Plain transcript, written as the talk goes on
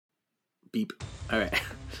Beep. All right.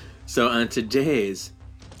 So on today's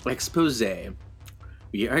expose,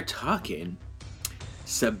 we are talking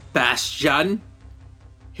Sebastian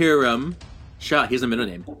Hiram Shaw. Here's a middle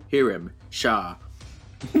name. Hiram Shaw.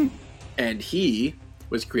 And he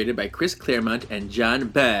was created by Chris Claremont and John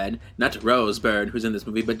Byrne, not Rose Byrne, who's in this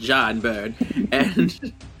movie, but John Byrne.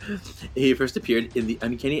 And he first appeared in the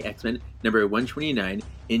Uncanny X-Men number 129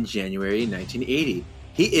 in January 1980.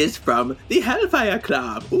 He is from the Hellfire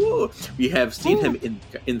Club. Ooh, we have seen him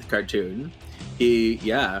in the cartoon.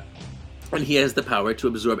 And he has the power to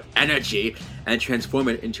absorb energy and transform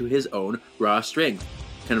it into his own raw strength.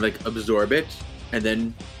 Kind of like absorb it and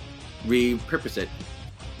then repurpose it.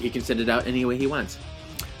 He can send it out any way he wants.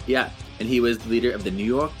 Yeah, and he was the leader of the New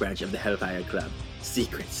York branch of the Hellfire Club,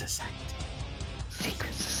 Secret Society.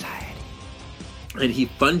 And he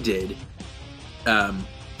funded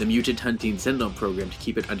the mutant hunting Sentinel program to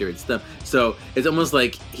keep it under its thumb. So it's almost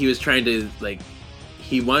like he was trying to, like,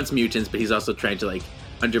 he wants mutants, but he's also trying to, like,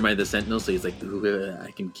 undermine the Sentinel. So he's like, I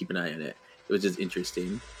can keep an eye on it. It was just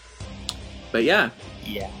interesting. But yeah.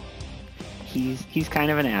 Yeah. He's kind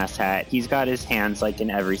of an asshat. He's got his hands, like, in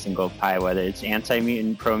every single pie, whether it's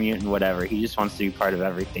anti-mutant, pro-mutant, whatever. He just wants to be part of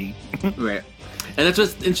everything. Right. And that's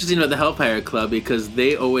what's interesting about the Hellfire Club, because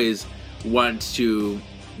they always want to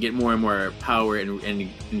get more and more power and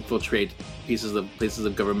infiltrate places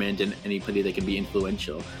of government and anybody that can be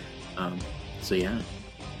influential. So yeah.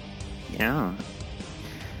 Yeah.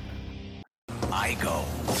 I go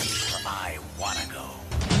where I wanna go.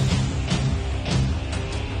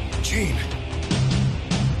 Jean.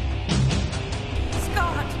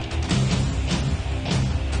 Scott.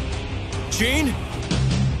 Jean?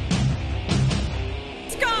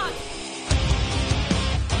 Scott.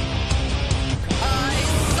 I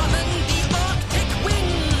summon the Arctic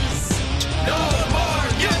winds. No more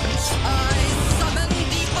mutants! I summon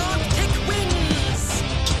the Arctic winds.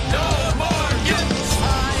 No more mutants! I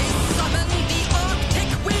summon the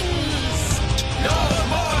Arctic winds. No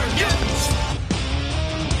more mutants!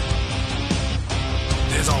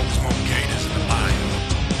 There's always more gators in the bayou.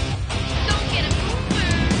 Don't get a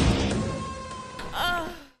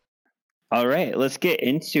All right, let's get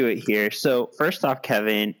into it here. So first off,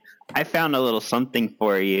 Kevin, I found a little something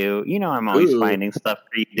for you. You know I'm always finding stuff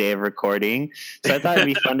for each day of recording. So I thought it'd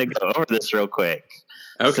be fun to go over this real quick.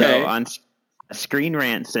 Okay. So on Screen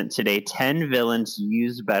Rant sent today, 10 villains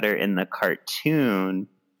used better in the cartoon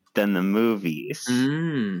than the movies.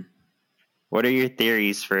 What are your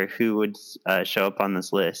theories for who would show up on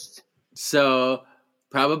this list? So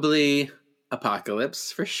probably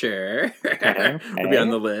Apocalypse for sure. Okay. Would be on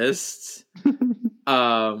the list.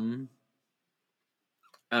 What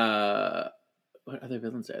other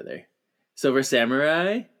villains are there? Silver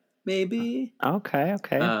Samurai, maybe. Okay.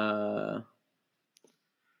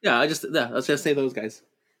 Let's just say those guys.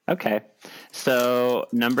 Okay. So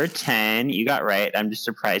number 10, you got right. I'm just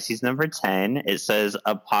surprised he's number 10. It says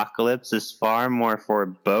Apocalypse is far more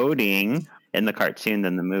foreboding in the cartoon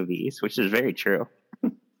than the movies, which is very true.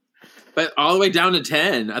 But all the way down to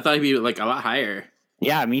 10. I thought he'd be like a lot higher.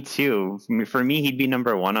 Yeah, me too. For me, he'd be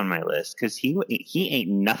number 1 on my list because he ain't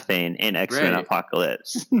nothing in X-Men Right.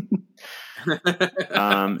 Apocalypse.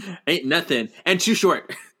 Ain't nothing. And too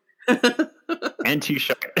short. And too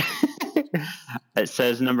short. It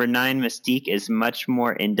says number 9, Mystique is much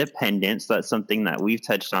more independent. So that's something that we've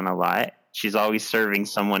touched on a lot. She's always serving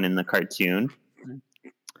someone in the cartoon.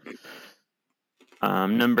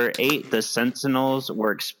 Number 8, the Sentinels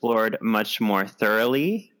were explored much more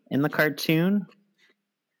thoroughly in the cartoon.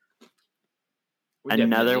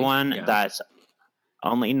 Another one that's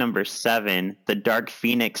only number 7, the Dark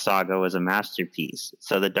Phoenix saga was a masterpiece.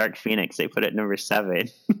 So the Dark Phoenix, they put it number 7.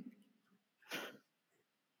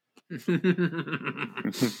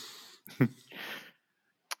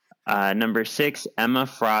 Number 6, Emma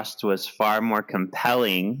Frost was far more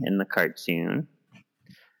compelling in the cartoon.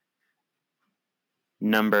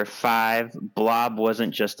 Number 5, Blob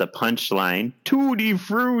wasn't just a punchline. Tutti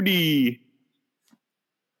fruity.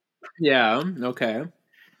 Yeah, okay.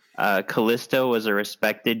 Callisto was a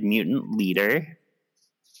respected mutant leader.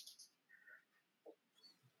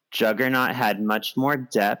 Juggernaut had much more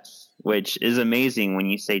depth, which is amazing when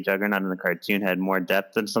you say Juggernaut in the cartoon had more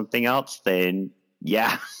depth than something else. Then,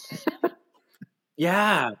 yeah.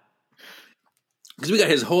 Yeah. Because we got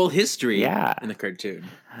his whole history Yeah. in the cartoon.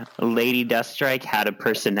 Lady Deathstrike had a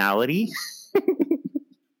personality.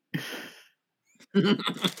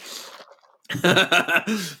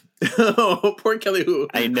 Oh, poor Kelly Hu.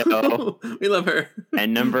 I know. We love her.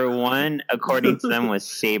 And number 1, according to them, was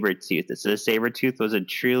Sabretooth. So Sabretooth was a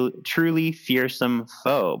truly fearsome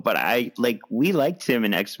foe. But we liked him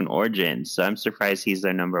in X-Men Origins, so I'm surprised he's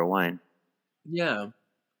their number 1. Yeah.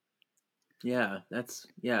 Yeah,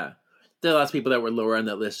 there are lots of people that were lower on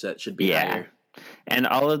that list that should be higher. And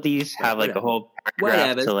all of these have like a whole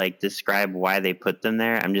paragraph to like describe why they put them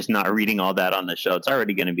there. I'm just not reading all that on the show. It's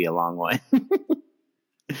already going to be a long one.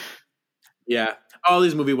 Yeah. All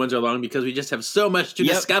these movie ones are long because we just have so much to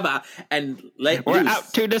discover and let We're loose.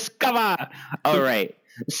 out to discover. All right.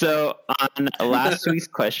 So on last week's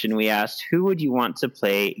question, we asked, who would you want to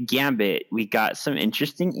play Gambit? We got some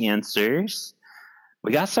interesting answers.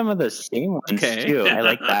 We got some of the same ones too. I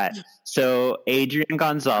like that. So Adrian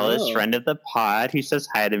Gonzalez, friend of the pod, who says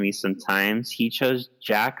hi to me sometimes, he chose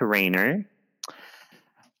Jack Rayner.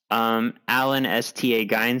 Alan S.T.A.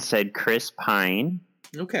 Gine said Chris Pine.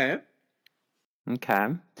 Okay.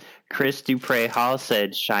 Chris Dupre Hall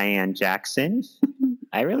said Cheyenne Jackson.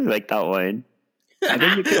 I really like that one. I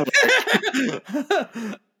think it could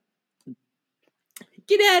work.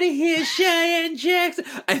 Get out of here, Cheyenne Jackson.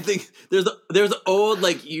 I think there's old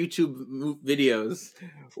like YouTube videos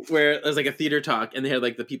where there's like a theater talk and they had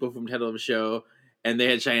like the people from Ted Love Show and they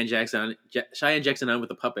had Cheyenne Jackson on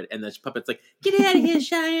with a puppet and the puppet's like, get out of here,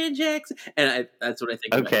 Cheyenne Jackson. And that's what I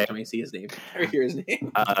think about every time I see his name or hear his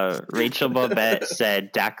name. Rachel Bobette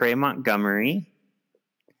said Dacre Montgomery,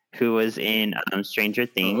 who was in Stranger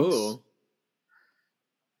Things. Oh.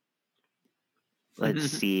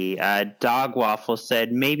 Let's see. Dog Waffle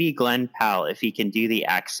said maybe Glenn Powell if he can do the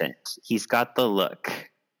accent. He's got the look.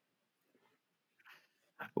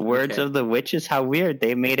 Words of the Witches, how weird.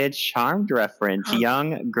 They made a Charmed reference.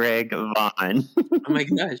 Young Greg Vaughn. Oh my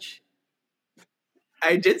gosh.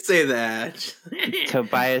 I did say that.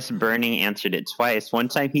 Tobias Burning answered it twice. One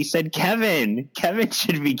time he said Kevin. Kevin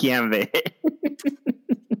should be Gambit.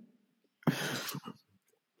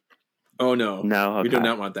 Oh no. No, okay. We do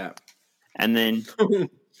not want that. And then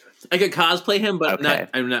I could cosplay him, but I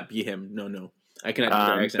would not be him. No. I cannot do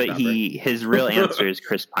that accent. But his real answer is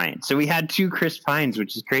Chris Pine. So we had 2 Chris Pines,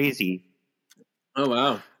 which is crazy. Oh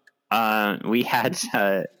wow. We had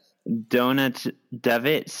Donut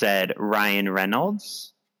Devitt said Ryan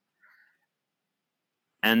Reynolds.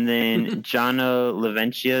 And then Jono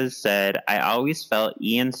Leventia said, I always felt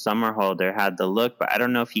Ian Somerhalder had the look, but I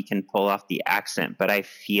don't know if he can pull off the accent, but I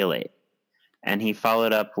feel it. And he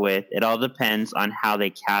followed up with, it all depends on how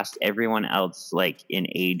they cast everyone else, like in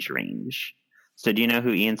age range. So do you know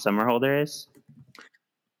who Ian Somerhalder is?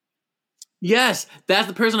 Yes, that's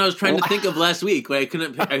the person I was trying to think of last week. When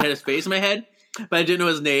I had his face in my head, but I didn't know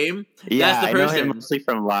his name. Yeah, that's the person. I know him mostly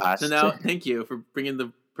from Lost. So now, thank you for bringing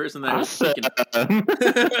the person that awesome. I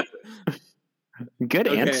was thinking. Good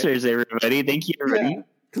answers, everybody. Thank you, everybody. Yeah.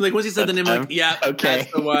 Cause like once he said the name, I'm like, yeah, okay,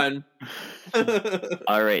 that's the one.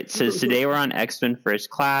 All right, so today we're on X-Men First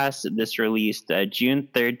Class. This released June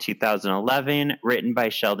 3rd, 2011, written by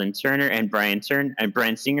Sheldon Turner and Brian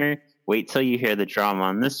Singer. Wait till you hear the drama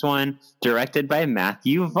on this one. Directed by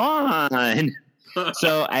Matthew Vaughn.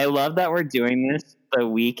 So I love that we're doing this the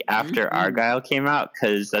week after Argyle came out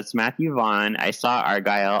because that's Matthew Vaughn. I saw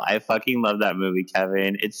Argyle. I fucking love that movie,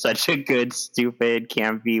 Kevin. It's such a good, stupid,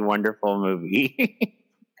 campy, wonderful movie.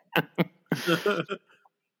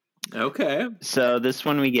 Okay. So this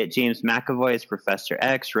one we get James McAvoy as Professor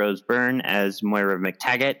X, Rose Byrne as Moira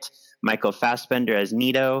McTaggart, Michael Fassbender as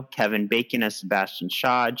Nito, Kevin Bacon as Sebastian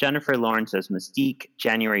Shaw, Jennifer Lawrence as Mystique,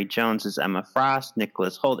 January Jones as Emma Frost,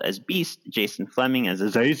 Nicholas Hoult as Beast, Jason Fleming as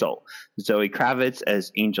Azazel, Zoe Kravitz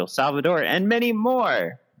as Angel Salvador, and many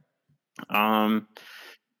more.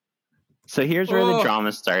 So here's where the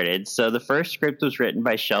drama started. So the first script was written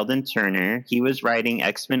by Sheldon Turner. He was writing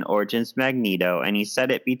X-Men Origins Magneto, and he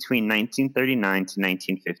set it between 1939 to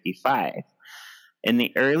 1955. In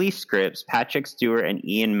the early scripts, Patrick Stewart and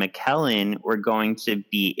Ian McKellen were going to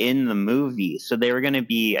be in the movie. So they were going to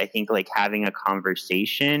be, I think, like having a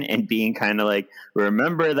conversation and being kind of like,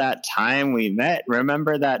 remember that time we met?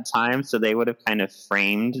 Remember that time? So they would have kind of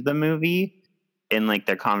framed the movie in like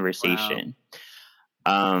their conversation.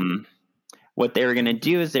 Wow. What they were going to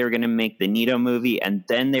do is they were going to make the Nito movie, and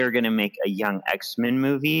then they were going to make a Young X-Men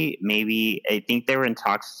movie. Maybe, I think they were in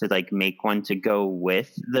talks to like make one to go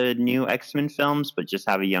with the new X-Men films, but just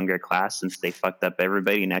have a younger class since they fucked up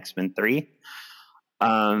everybody in X-Men 3.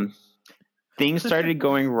 Things started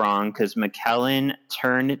going wrong because McKellen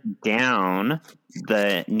turned down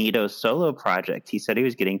the Nito solo project. He said he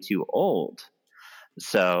was getting too old.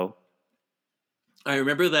 So I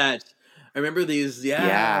remember that. I remember these.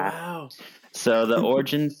 Yeah. Wow. So the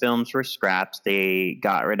origin films were scrapped. They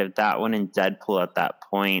got rid of that one and Deadpool at that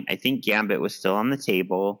point. I think Gambit was still on the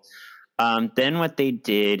table. Then what they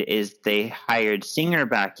did is they hired Singer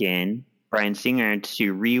back in, Bryan Singer,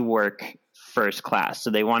 to rework First Class.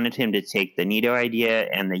 So they wanted him to take the Nito idea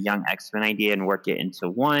and the Young X-Men idea and work it into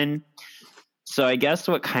one. So I guess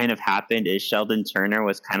what kind of happened is Sheldon Turner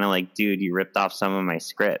was kind of like, dude, you ripped off some of my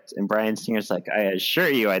script. And Bryan Singer's like, I assure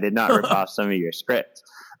you I did not rip off some of your script.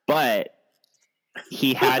 But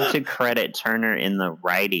he had to credit Turner in the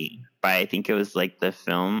writing by, I think it was like the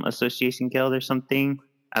Film Association Guild or something.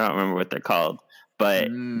 I don't remember what they're called, but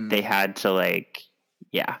they had to like,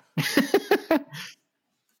 yeah.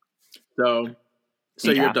 So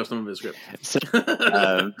you ripped off some of his script. So,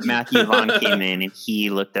 Matthew Vaughn came in and he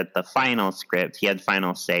looked at the final script. He had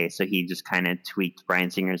final say, so he just kind of tweaked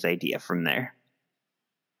Bryan Singer's idea from there.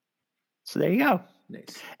 So there you go.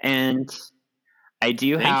 Nice. And I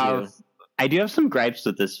do have some gripes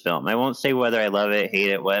with this film. I won't say whether I love it,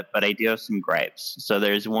 hate it, what, but I do have some gripes. So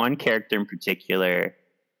there's one character in particular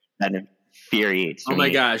that infuriates me. Oh my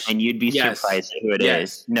gosh. And you'd be surprised at who it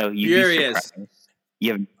is. No, you'd be surprised.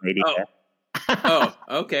 You have no idea. Oh,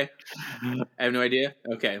 okay. I have no idea.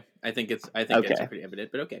 Okay. I think it's pretty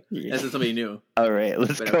evident, but okay. Yeah. That's somebody new. All right,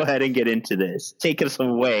 let's go ahead and get into this. Take us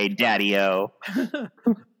away, Daddy-O.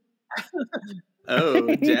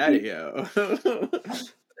 Oh, Daddy-O.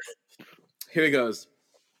 Here it goes.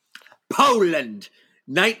 Poland,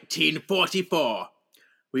 1944.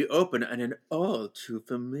 We open on an all too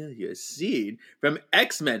familiar scene from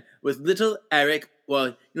X-Men with little Eric. Well,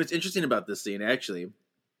 you know what's interesting about this scene, actually?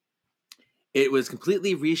 It was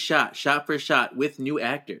completely reshot, shot for shot, with new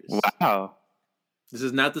actors. Wow. This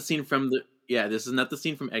is not the scene from this is not the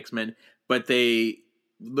scene from X-Men, but they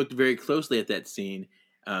looked very closely at that scene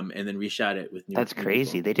and then reshot it with new That's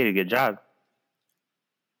crazy. people. They did a good job.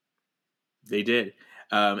 They did.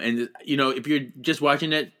 And, you know, if you're just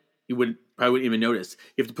watching it, you probably wouldn't even notice.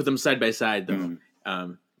 You have to put them side by side, though,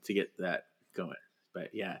 to get that going. But,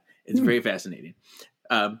 yeah, it's very fascinating.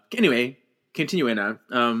 Anyway, continuing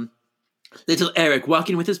on. Little Eric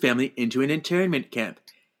walking with his family into an internment camp.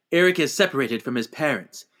 Eric is separated from his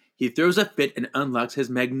parents. He throws a fit and unlocks his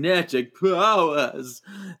magnetic powers.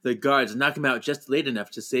 The guards knock him out just late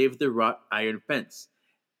enough to save the wrought iron fence.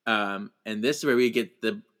 And this is where we get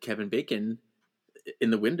the Kevin Bacon in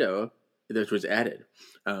the window that was added.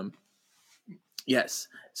 Yes.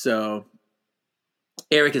 So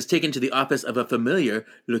Eric is taken to the office of a familiar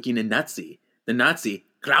looking Nazi. The Nazi,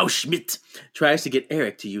 Klaus Schmidt, tries to get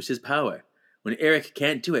Eric to use his power. When Eric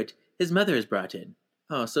can't do it, his mother is brought in.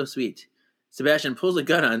 Oh, so sweet. Sebastian pulls a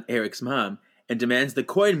gun on Eric's mom and demands the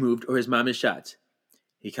coin moved or his mom is shot.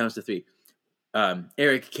 He counts to 3.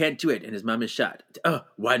 Eric can't do it and his mom is shot.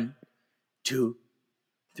 1, 2,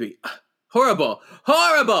 3. Horrible!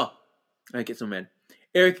 Horrible! I get so mad.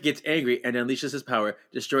 Eric gets angry and unleashes his power,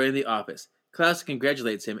 destroying the office. Klaus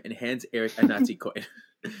congratulates him and hands Eric a Nazi coin.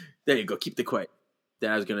 There you go. Keep the coin.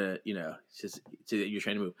 That I was gonna, just say that you're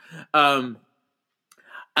trying to move.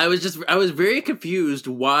 I was very confused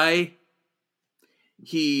why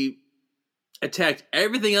he attacked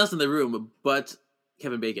everything else in the room but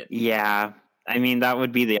Kevin Bacon. Yeah. I mean, that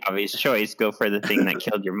would be the obvious choice. Go for the thing that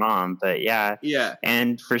killed your mom. But yeah. Yeah.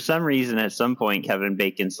 And for some reason, at some point, Kevin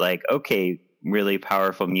Bacon's like, okay, really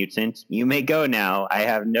powerful mutant, you may go now. I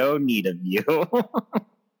have no need of you.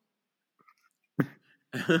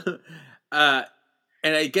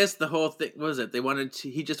 And I guess the whole thing, what was it?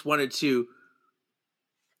 He just wanted to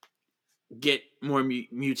get more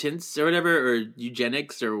mutants or whatever, or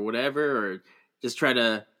eugenics or whatever, or just try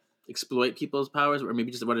to exploit people's powers, or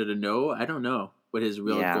maybe just wanted to know. I don't know what his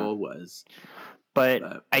real goal was.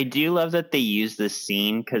 But I do love that they used this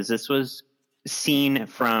scene, because this was seen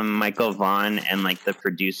from Michael Vaughn and like the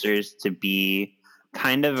producers to be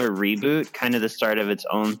kind of a reboot, kind of the start of its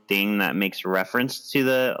own thing that makes reference to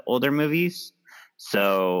the older movies.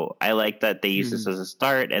 So I like that they use this as a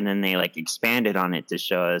start, and then they like expanded on it to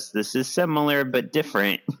show us this is similar but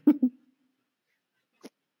different.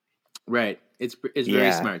 Right. It's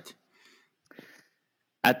very smart.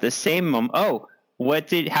 At the same moment, how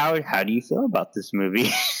do you feel about this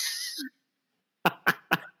movie?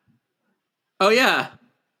 Oh yeah.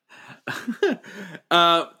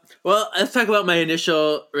 Well, let's talk about my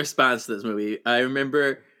initial response to this movie. I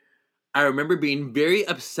remember being very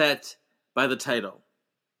upset by the title.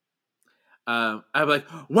 I'm like,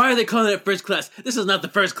 why are they calling it First Class? This is not the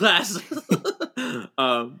First Class.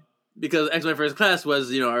 Because X-Men First Class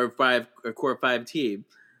was, our core 5 team.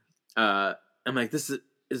 I'm like, this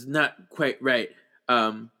is not quite right.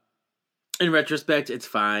 In retrospect, it's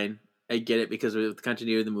fine. I get it because of the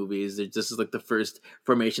continuity of the movies. This is like the first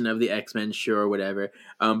formation of the X-Men, sure, whatever.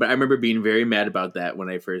 But I remember being very mad about that when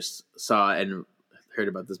I first saw and heard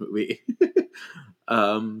about this movie.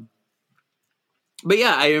 But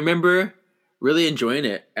yeah, I remember really enjoying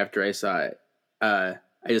it after I saw it. I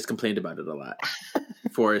just complained about it a lot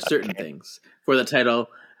for certain things, for the title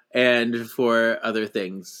and for other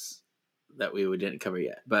things that we didn't cover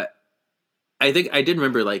yet. But I think I did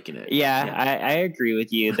remember liking it. Yeah. I agree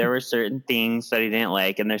with you. There were certain things that I didn't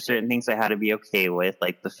like, and there's certain things I had to be okay with,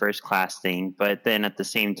 like the first class thing. But then at the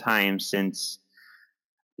same time, since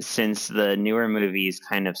the newer movies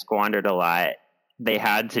kind of squandered a lot, they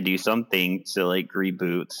had to do something to like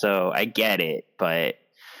reboot. So I get it. But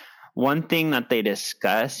one thing that they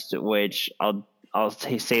discussed, which I'll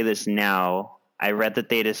say this now, I read that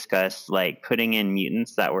they discussed like putting in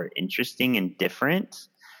mutants that were interesting and different.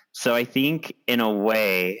 So I think in a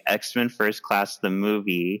way, X-Men First Class, the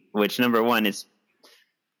movie, which number one is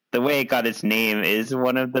the way it got its name, is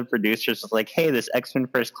one of the producers was like, hey, this X-Men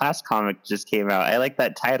First Class comic just came out. I like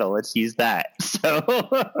that title. Let's use that. So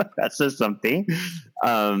that says something.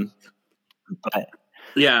 But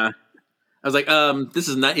yeah, I was like, this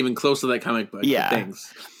is not even close to that comic book. Yeah.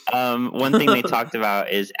 Thanks. One thing they talked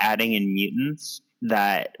about is adding in mutants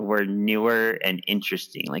that were newer and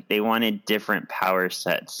interesting. Like they wanted different power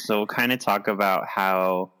sets. So we'll kind of talk about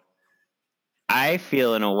how I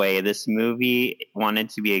feel in a way this movie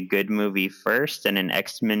wanted to be a good movie first and an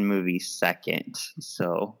X-Men movie second.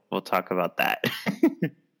 So we'll talk about that.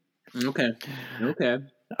 Okay.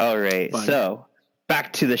 All right. Fine. So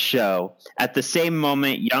back to the show. At the same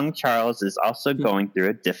moment, young Charles is also going through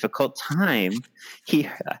a difficult time.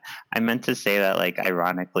 I meant to say that like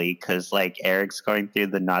ironically, because like Eric's going through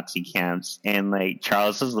the Nazi camps and like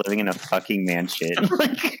Charles is living in a fucking mansion.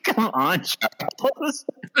 Like, come on, Charles.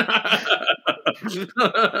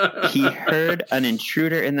 He heard an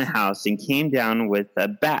intruder in the house and came down with a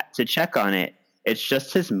bat to check on it. It's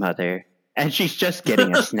just his mother, and she's just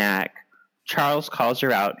getting a snack. Charles calls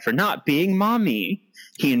her out for not being mommy.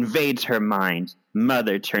 He invades her mind.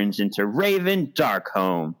 Mother turns into Raven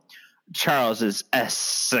Darkholme. Charles is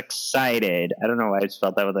excited. I don't know why I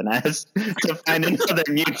spelled that with an S. To find another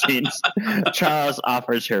mutant. Charles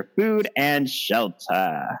offers her food and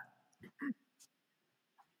shelter.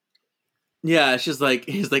 Yeah, he's like,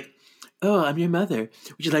 oh, I'm your mother.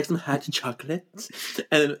 Would you like some hot chocolate?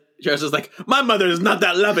 And Charles is like, my mother is not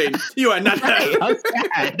that loving. You are not Hey, that. how's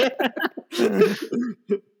that?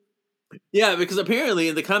 Yeah, because apparently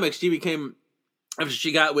in the comics, she became, after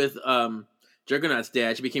she got with Juggernaut's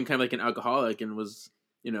dad, she became kind of like an alcoholic and was,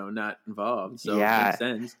 not involved. So Yeah. it makes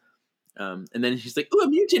sense. And then she's like, oh, a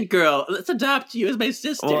mutant girl. Let's adopt you as my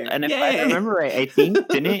sister. Well, and if I remember right, I think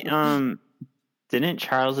didn't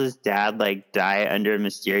Charles's dad like die under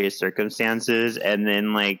mysterious circumstances, and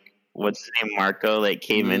then like what's his name, Marco, like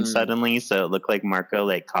came in suddenly, so it looked like Marco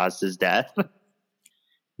like caused his death.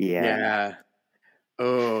 Yeah.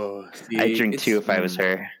 Oh, see, I'd drink too if I was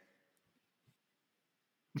her.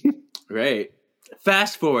 Right.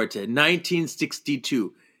 Fast forward to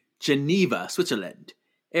 1962, Geneva, Switzerland.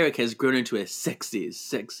 Eric has grown into a sexy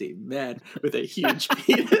man with a huge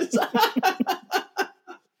penis.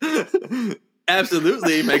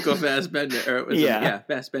 Absolutely, Michael Fassbender.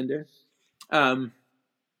 Fassbender.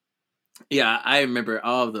 Yeah, I remember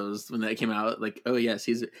all of those when that came out. Like, oh yes,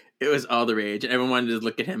 it was all the rage, and everyone wanted to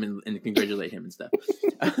look at him and congratulate him and stuff.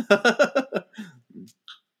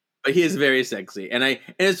 But he is very sexy, and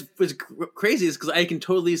it's crazy is because I can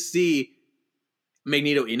totally see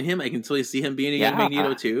Magneto in him. I can totally see him being a young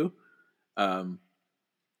Magneto too. I'm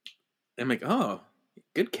like, oh,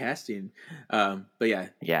 good casting. But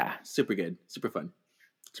yeah, super good, super fun,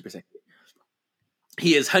 super sexy.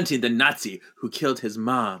 He is hunting the Nazi who killed his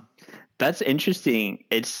mom. That's interesting.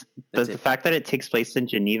 It's the fact that it takes place in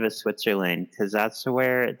Geneva, Switzerland, because that's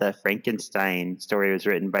where the Frankenstein story was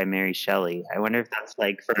written by Mary Shelley. I wonder if that's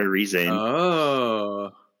like for a reason.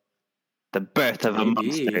 Oh, the birth of a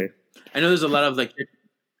monster. I know there's a lot of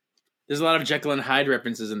Jekyll and Hyde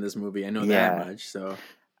references in this movie. I know that much. So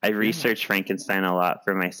I researched Frankenstein a lot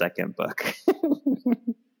for my second book.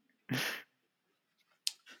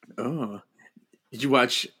 Oh, did you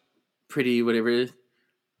watch Pretty whatever?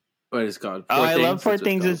 What is it called? I love Poor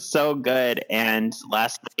Things. It's so good. And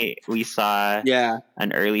last night we saw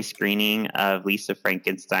an early screening of Lisa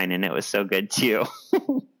Frankenstein, and it was so good too.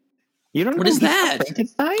 You don't know what is Lisa that?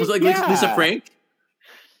 Frankenstein? Was it like Lisa Frank?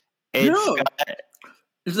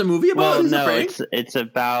 It's a movie about Lisa Frank? It's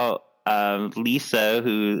about Lisa,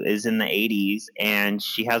 who is in the 80s, and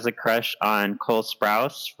she has a crush on Cole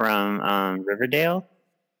Sprouse from Riverdale.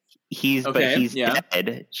 but he's yeah.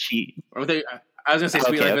 dead. I was gonna say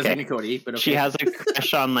Sweet Life of okay. Zack and Cody, but okay. She has a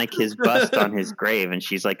crush on like his bust on his grave, and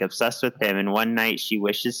she's like obsessed with him. And one night she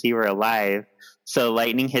wishes he were alive, so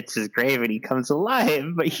lightning hits his grave and he comes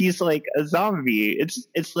alive, but he's like a zombie.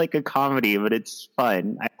 It's like a comedy, but it's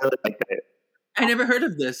fun. I really like it. I never heard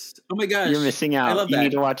of this. Oh my gosh, You're missing out. I love you that.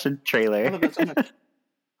 need to watch the trailer. I love that so much.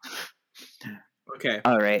 Okay,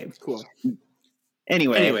 All right. cool.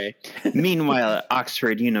 Anyway, meanwhile, at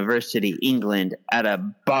Oxford University, England, at a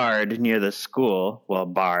bard near the school,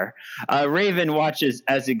 Raven watches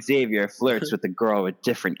as Xavier flirts with a girl with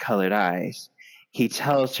different colored eyes. He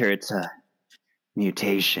tells her it's a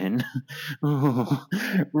mutation.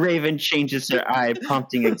 Raven changes her eye,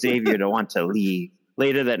 prompting Xavier to want to leave.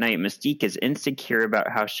 Later that night, Mystique is insecure about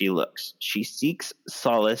how she looks. She seeks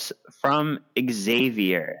solace from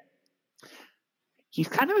Xavier. He's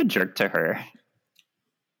kind of a jerk to her.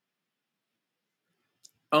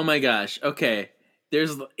 Oh my gosh. Okay.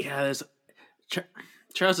 There's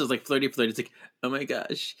Charles is like flirty. It's like, oh my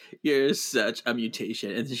gosh, you're such a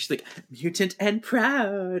mutation. And then she's like, mutant and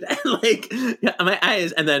proud. And like, yeah, my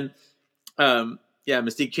eyes. And then,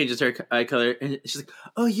 Mystique changes her eye color and she's like,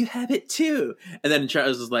 oh, you have it too. And then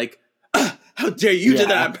Charles is like, how dare you do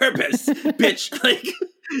that on purpose, bitch. Like,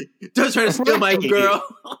 don't try to steal my girl.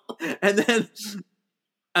 And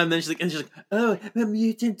then she's like, oh, I'm a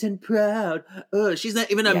mutant and proud. Oh, she's not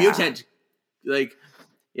even a mutant. Like,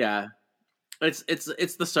 yeah, it's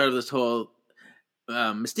the start of this whole.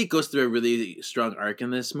 Mystique goes through a really strong arc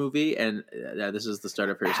in this movie, and this is the start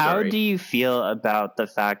of her story. How do you feel about the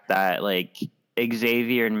fact that like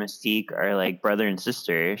Xavier and Mystique are like brother and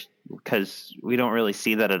sister? Because we don't really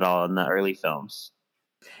see that at all in the early films.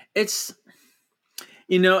 It's,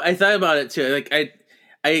 I thought about it too. Like I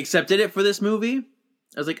accepted it for this movie.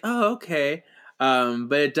 I was like, oh, okay.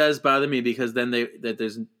 But it does bother me because then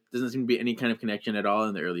doesn't seem to be any kind of connection at all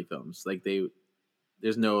in the early films. Like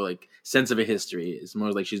there's no like sense of a history. It's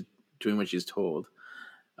more like she's doing what she's told.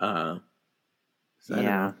 I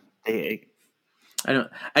get it.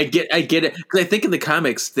 Because I think in the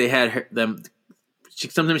comics they had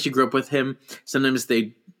sometimes she grew up with him. Sometimes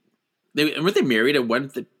they weren't they married at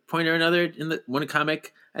one point or another in the one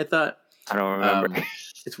comic. I thought. I don't remember.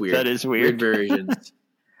 It's weird. That is weird. Versions.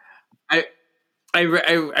 I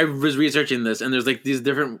was researching this, and there's like these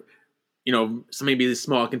different, some maybe these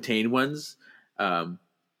small contained ones, and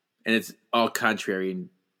it's all contrary and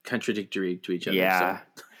contradictory to each other. Yeah.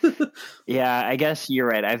 So. Yeah, I guess you're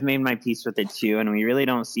right. I've made my peace with it too, and we really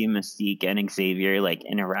don't see Mystique and Xavier like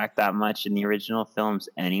interact that much in the original films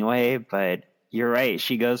anyway. But you're right.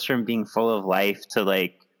 She goes from being full of life to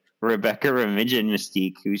like Rebecca Romijn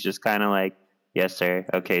Mystique, who's just kind of like, yes, sir.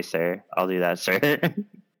 Okay, sir. I'll do that, sir.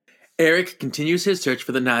 Eric continues his search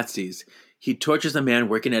for the Nazis. He tortures a man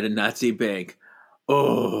working at a Nazi bank.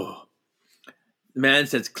 Oh. The man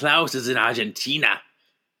says Klaus is in Argentina.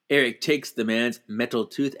 Eric takes the man's metal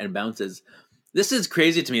tooth and bounces. This is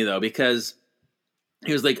crazy to me, though, because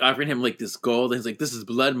he was like offering him like this gold. And he's like, this is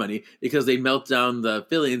blood money because they melt down the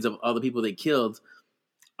fillings of all the people they killed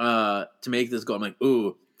to make this gold. I'm like,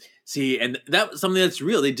 ooh. See, and that was something that's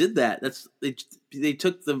real. They did that. They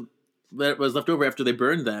took what was left over after they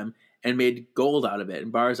burned them and made gold out of it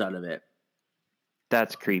and bars out of it.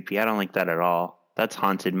 That's creepy. I don't like that at all. That's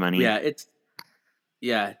haunted money.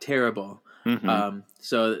 Yeah, terrible. Mm-hmm.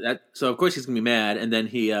 So of course he's gonna be mad, and then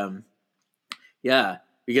he,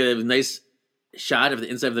 we get a nice shot of the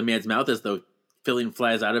inside of the man's mouth as the filling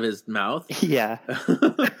flies out of his mouth. Yeah.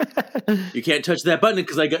 You can't touch that button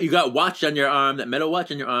because you got watch on your arm, that metal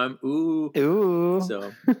watch on your arm. Ooh.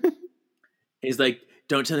 So he's like,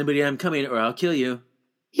 don't tell anybody I'm coming or I'll kill you.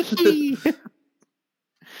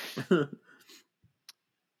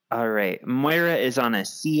 All right. Moira is on a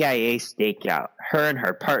CIA stakeout. Her and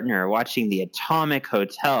her partner are watching the Atomic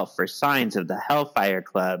Hotel for signs of the Hellfire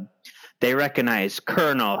Club. They recognize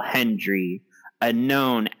Colonel Hendry, a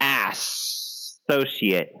known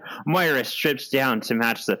associate. Moira strips down to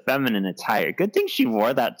match the feminine attire. Good thing she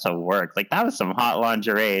wore that to work. Like, that was some hot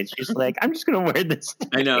lingerie. She's like, I'm just going to wear this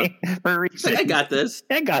today. I know. For reasons. I got this.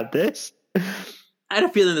 I got this. I had a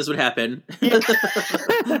feeling this would happen.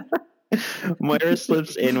 Moira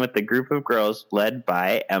slips in with a group of girls led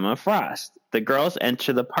by Emma Frost. The girls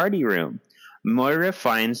enter the party room. Moira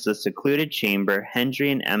finds the secluded chamber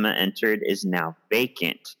Hendry and Emma entered is now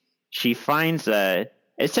vacant. She finds it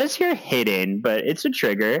says here hidden, but it's a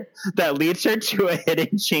trigger that leads her to a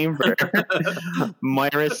hidden chamber.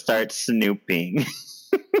 Moira starts snooping.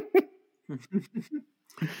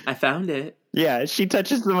 I found it. Yeah, she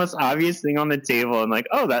touches the most obvious thing on the table and like,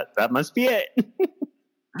 oh, that must be it.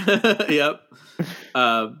 Yep.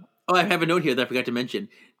 Oh, I have a note here that I forgot to mention.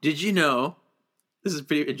 Did you know, this is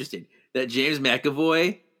pretty interesting, that James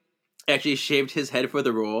McAvoy actually shaved his head for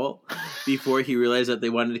the role before he realized that they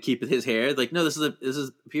wanted to keep his hair? Like, no, this is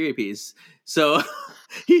a period piece. So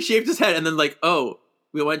he shaved his head and then like, oh,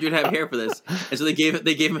 we wanted you to have hair for this. And so they gave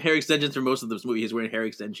him hair extensions for most of this movie. He's wearing hair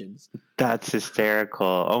extensions. That's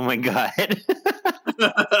hysterical. Oh my God.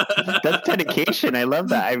 That's dedication. I love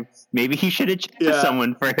that. Maybe he should have checked with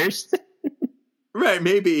someone first. Right,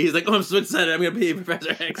 maybe. He's like, oh, I'm so excited. I'm going to be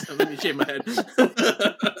Professor X. Let me shave my head.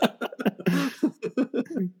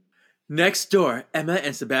 Next door, Emma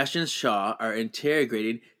and Sebastian Shaw are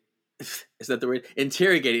interrogating... Is that the word?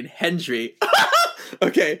 Interrogating Hendry.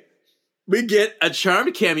 Okay. We get a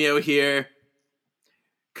Charmed cameo here.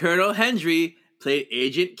 Colonel Hendry played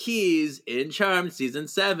Agent Keys in Charmed Season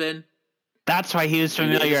 7. That's why he was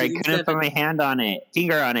familiar. I couldn't put my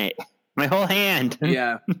finger on it. My whole hand.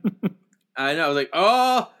 Yeah. I know. I was like,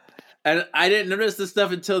 oh, and I didn't notice this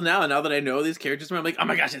stuff until now. Now that I know these characters, I'm like, oh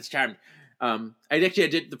my gosh, it's Charmed. I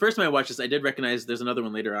did the first time I watched this. I did recognize. There's another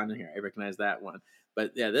one later on in here. I recognize that one,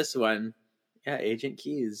 but yeah, this one, yeah, Agent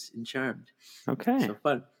Keys in Charmed. Okay, so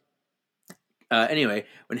fun. Anyway,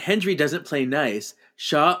 when Hendry doesn't play nice,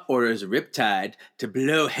 Shaw orders Riptide to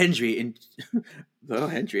blow Hendry into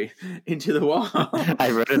the wall.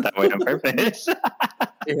 I wrote it that way on purpose.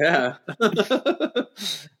 Yeah.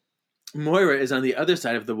 Moira is on the other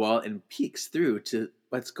side of the wall and peeks through to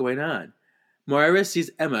what's going on. Moira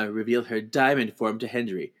sees Emma reveal her diamond form to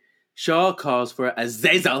Hendry. Shaw calls for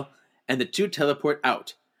Azazel, and the two teleport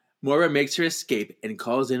out. Moira makes her escape and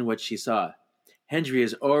calls in what she saw. Hendry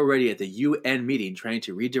is already at the UN meeting trying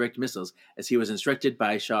to redirect missiles as he was instructed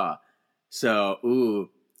by Shaw. So,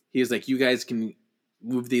 he's like, you guys can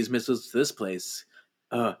move these missiles to this place.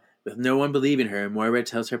 With no one believing her, Moira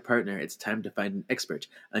tells her partner it's time to find an expert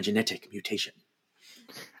on genetic mutation.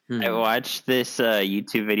 I watched this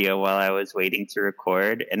YouTube video while I was waiting to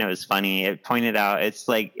record, and it was funny. It pointed out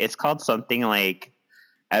it's called something like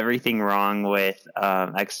Everything Wrong with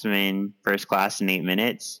X-Men First Class in 8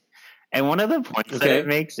 Minutes. And one of the points that it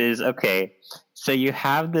makes is, so you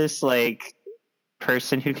have this like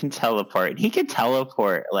person who can teleport. He can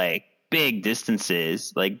teleport like big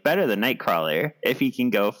distances, like better than Nightcrawler. If he can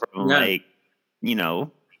go from didn't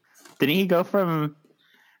he go from,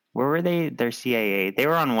 where were they? They're CIA. They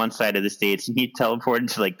were on one side of the states and he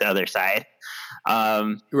teleported to like the other side.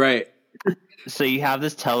 Right. So you have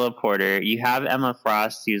this teleporter. You have Emma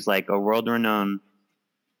Frost, who's like a world-renowned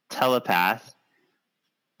telepath.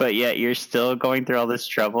 But yet you're still going through all this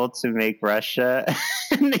trouble to make Russia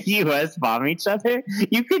and the U.S. bomb each other.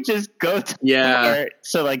 You could just go to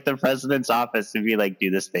like the president's office and be like, do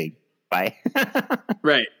this thing. Bye.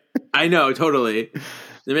 Right. I know, totally.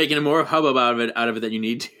 They're making more hubbub out of it than you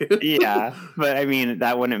need to. Yeah. But I mean,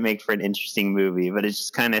 that wouldn't make for an interesting movie, but it's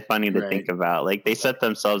just kind of funny to think about. Like they set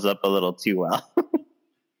themselves up a little too well.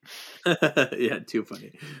 Yeah, too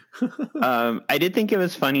funny. I did think it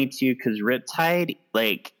was funny too because Riptide,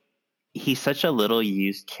 like, he's such a little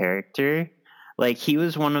used character. Like, he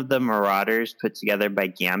was one of the Marauders put together by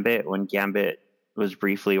Gambit when Gambit was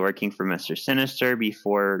briefly working for Mr. Sinister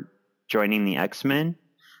before joining the X-Men.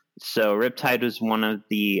 So Riptide was one of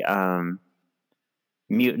the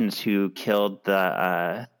mutants who killed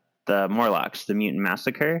the Morlocks, the mutant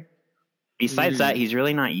massacre. Besides that, he's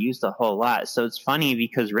really not used a whole lot. So it's funny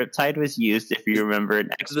because Riptide was used, if you remember, in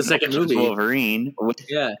the second movie, Wolverine with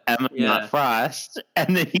Emma Frost,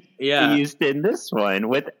 and then he used in this one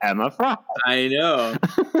with Emma Frost. I know.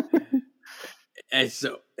 It's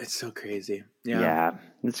so crazy. Yeah,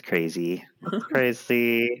 it's crazy. It's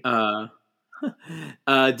crazy.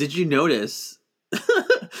 Did you notice?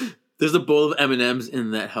 There's a bowl of M&Ms in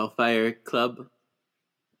that Hellfire Club.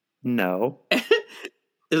 No.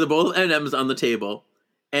 There's a bowl of M&Ms on the table,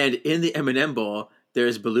 and in the M&M bowl,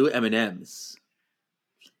 there's blue M&Ms.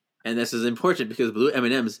 And this is important because blue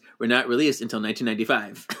M&Ms were not released until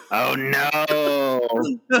 1995. Oh, no!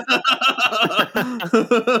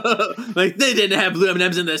 Like, they didn't have blue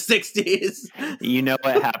M&Ms in the 60s. You know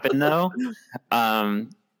what happened, though?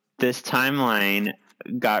 This timeline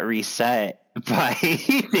got reset by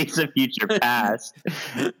Days of Future Past.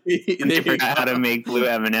 They forgot how to make blue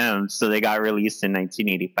M&Ms, so they got released in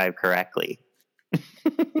 1985 correctly.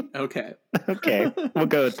 Okay, we'll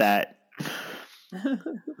go with that.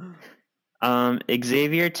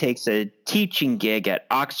 Xavier takes a teaching gig at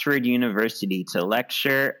Oxford University to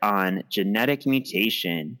lecture on genetic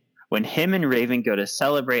mutation. When him and Raven go to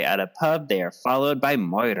celebrate at a pub, they are followed by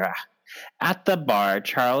Moira. At the bar,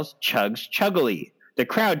 Charles chugs chuggily. The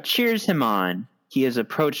crowd cheers him on. He is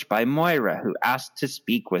approached by Moira, who asks to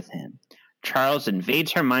speak with him. Charles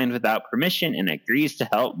invades her mind without permission and agrees to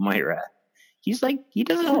help Moira. He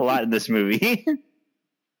does a lot in this movie.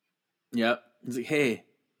 Yep. He's like, hey,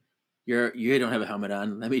 you don't have a helmet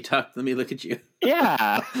on. Let me look at you.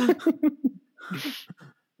 Yeah.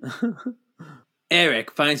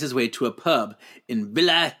 Eric finds his way to a pub in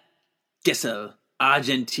Villa Gesell,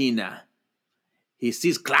 Argentina. He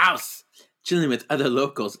sees Klaus chilling with other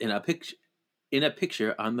locals in a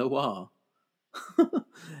picture on the wall.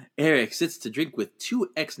 Eric sits to drink with two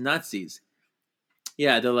ex-Nazis.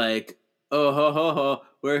 Yeah, they're like, oh, ho, ho, ho,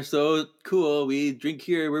 we're so cool. We drink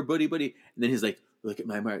here. We're buddy. And then he's like, look at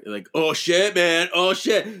my mark. They're like, oh, shit, man. Oh,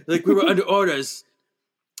 shit. Like, we were under orders.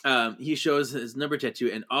 He shows his number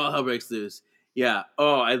tattoo, and all hell breaks loose. Yeah.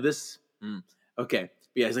 Oh, okay.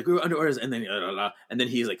 Yeah, he's like, we were under orders, and then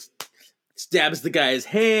he's like, stabs the guy's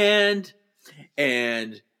hand,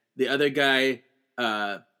 and the other guy,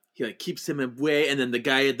 he like keeps him away, and then the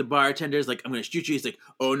guy at the bartender is like, I'm gonna shoot you. He's like,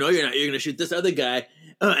 oh no, you're not. You're gonna shoot this other guy,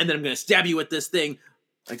 and then I'm gonna stab you with this thing.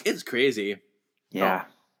 Like, it's crazy. Yeah.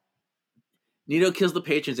 Oh. Nito kills the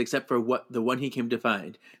patrons except for the one he came to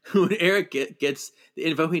find. When Eric gets the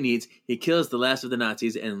info he needs, he kills the last of the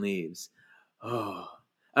Nazis and leaves. Oh,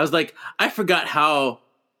 I was like, I forgot how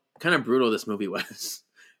kind of brutal this movie was,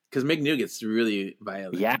 because Mick gets really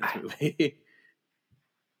violent. Yeah. In this movie.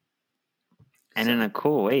 And in a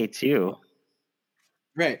cool way, too.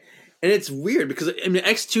 Right. And it's weird because, I mean,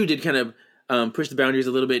 X2 did kind of push the boundaries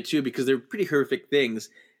a little bit, too, because they're pretty horrific things,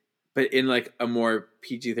 but in like a more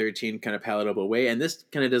PG-13 kind of palatable way. And this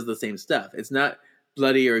kind of does the same stuff. It's not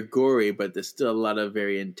bloody or gory, but there's still a lot of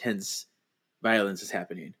very intense violence is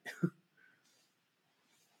happening.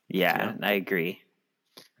 Yeah, I agree.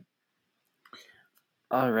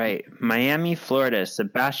 All right. Miami, Florida.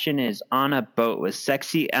 Sebastian is on a boat with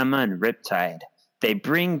sexy Emma and Riptide. They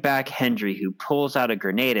bring back Hendry, who pulls out a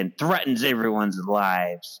grenade and threatens everyone's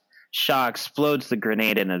lives. Shaw explodes the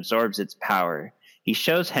grenade and absorbs its power. He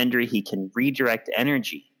shows Hendry he can redirect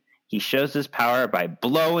energy. He shows his power by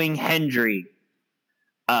blowing Hendry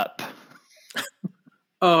up.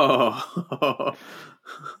 Oh.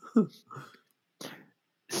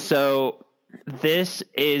 So this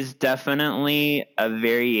is definitely a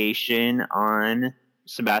variation on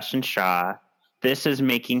Sebastian Shaw. This is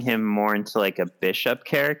making him more into like a Bishop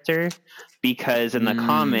character, because in the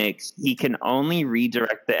comics, he can only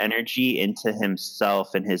redirect the energy into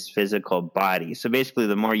himself and his physical body. So basically,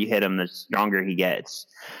 the more you hit him, the stronger he gets.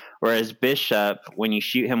 Whereas Bishop, when you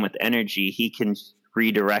shoot him with energy, he can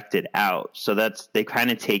redirect it out. So they've kind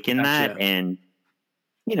of taken that and,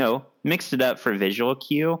 mixed it up for visual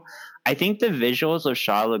cue. I think the visuals of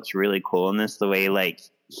Shaw looks really cool in this, the way like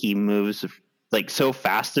he moves like so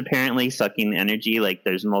fast, apparently sucking the energy, like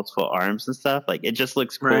there's multiple arms and stuff. Like it just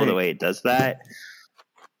looks cool the way it does that.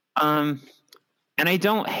 And I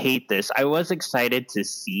don't hate this. I was excited to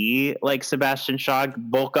see like Sebastian Shaw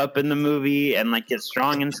bulk up in the movie and like get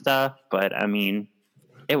strong and stuff, but I mean,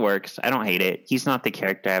 it works. I don't hate it. He's not the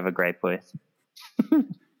character I have a gripe with.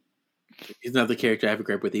 He's not the character I have a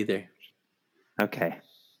gripe with either. Okay.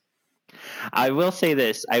 I will say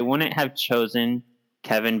this. I wouldn't have chosen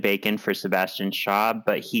Kevin Bacon for Sebastian Shaw,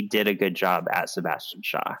 but he did a good job as Sebastian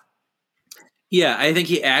Shaw. Yeah, I think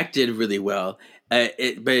he acted really well, but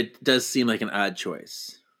it does seem like an odd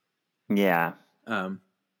choice. Yeah. You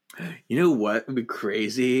know what would be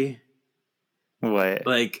crazy? What?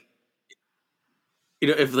 Like,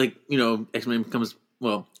 if like, X-Men comes,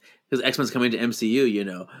 well, because X-Men's coming to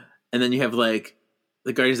MCU, and then you have like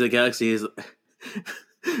the Guardians of the Galaxy is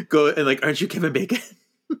go and like, aren't you Kevin Bacon?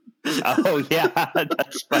 Oh yeah,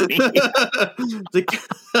 that's funny.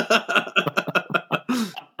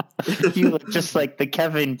 You look just like the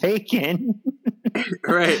Kevin Bacon.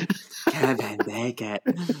 Right. Kevin Bacon.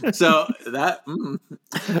 So that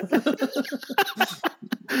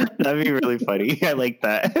that'd be really funny. I like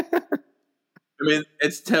that. I mean,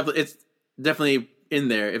 it's definitely in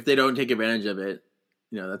there. If they don't take advantage of it,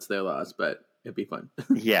 that's their loss, but it'd be fun.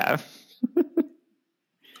 Yeah.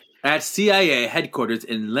 At CIA headquarters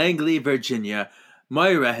in Langley, Virginia,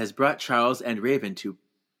 Moira has brought Charles and Raven to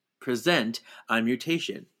present on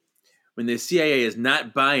mutation. When the CIA is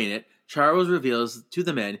not buying it, Charles reveals to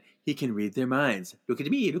the men he can read their minds. Look at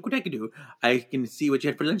me, look what I can do. I can see what you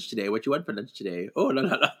had for lunch today, what you want for lunch today. Oh, la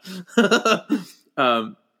la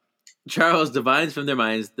la. Charles divines from their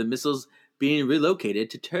minds the missiles being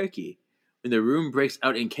relocated to Turkey. When the room breaks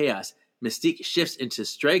out in chaos, Mystique shifts into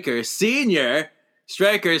Stryker Sr.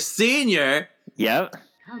 Yep.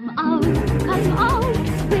 Come out,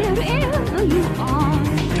 wherever you are.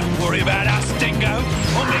 Don't worry about us, Dingo.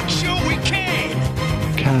 We'll make sure we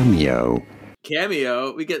can.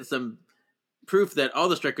 Cameo. We get some proof that all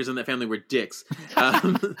the strikers in that family were dicks.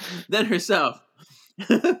 Then herself.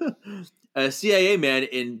 A CIA man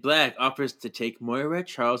in black offers to take Moira,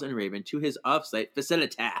 Charles, and Raven to his off-site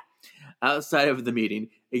facility. Outside of the meeting,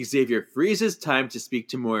 Xavier freezes time to speak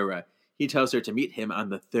to Moira. He tells her to meet him on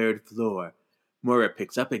the 3rd floor. Moira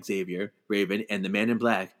picks up Xavier, Raven, and the man in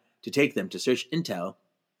black to take them to search intel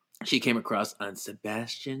she came across on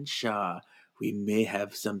Sebastian Shaw. We may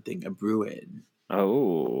have something a-brewing.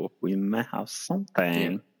 Oh, we may have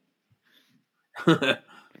something. Yeah.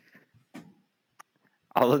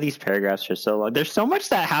 All of these paragraphs are so long. There's so much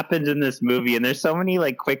that happens in this movie, and there's so many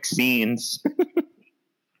like quick scenes.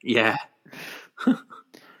 Yeah.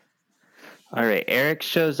 All right, Eric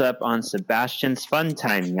shows up on Sebastian's fun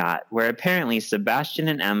time yacht, where apparently Sebastian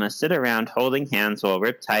and Emma sit around holding hands while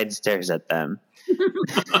Riptide stares at them.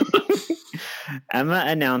 Emma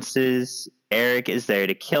announces Eric is there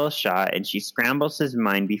to kill Shaw, and she scrambles his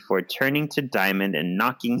mind before turning to Diamond and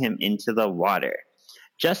knocking him into the water.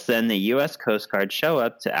 Just then, the U.S. Coast Guard show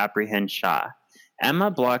up to apprehend Shaw.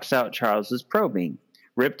 Emma blocks out Charles's probing.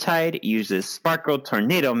 Riptide uses Sparkle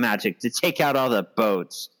Tornado magic to take out all the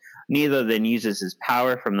boats. Nilo then uses his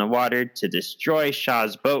power from the water to destroy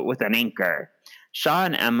Shaw's boat with an anchor. Shaw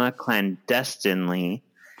and Emma clandestinely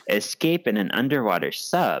escape in an underwater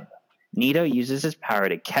sub. Nito uses his power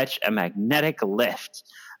to catch a magnetic lift,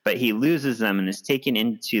 but he loses them and is taken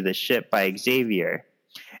into the ship by Xavier.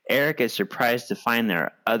 Eric is surprised to find there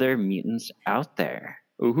are other mutants out there.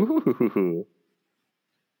 Ooh.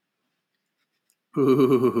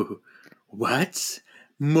 Ooh. What?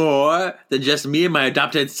 More than just me and my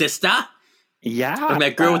adopted sister? Yeah. And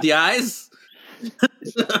that girl with the eyes?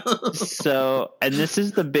 So, and this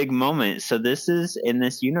is the big moment. So this is, in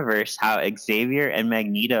this universe, how Xavier and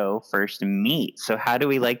Magneto first meet. So how do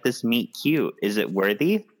we like this meet cute? Is it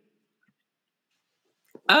worthy?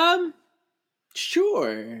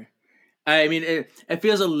 Sure. I mean, it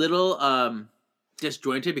feels a little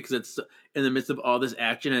disjointed because it's in the midst of all this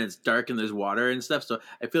action and it's dark and there's water and stuff. So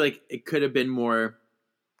I feel like it could have been more,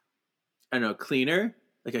 I don't know, cleaner,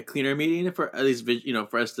 like a cleaner meeting for at least,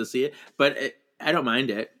 for us to see it. But I don't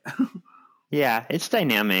mind it. Yeah, it's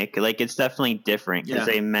dynamic. Like, it's definitely different because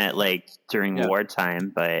they met like during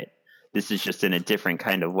wartime, but this is just in a different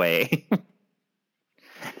kind of way.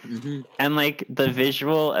 Mm-hmm. And like the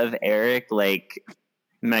visual of Eric like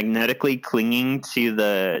magnetically clinging to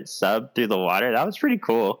the sub through the water, that was pretty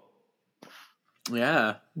cool.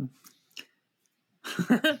 Yeah.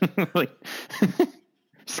 Like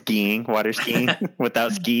skiing, water skiing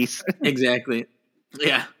without skis. Exactly.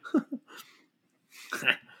 Yeah.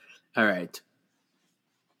 All right.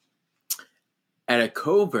 At a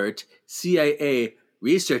covert CIA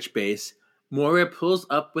research base, Moira pulls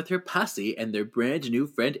up with her posse and their brand new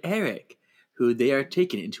friend Eric, who they are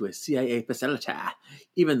taken into a CIA facility,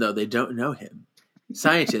 even though they don't know him.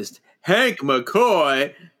 Scientist Hank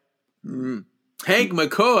McCoy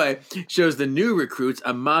shows the new recruits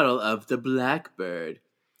a model of the Blackbird.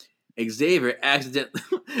 Xavier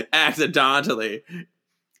accidentally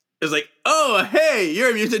is like, "Oh, hey,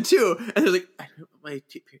 you're a mutant too," and they're like,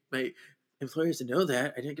 "My employers didn't know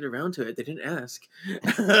that. I didn't get around to it. They didn't ask."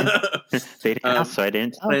 They didn't ask, so I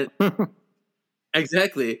didn't tell.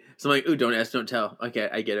 Exactly. So I'm like, "Ooh, don't ask, don't tell." Okay,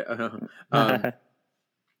 I get it.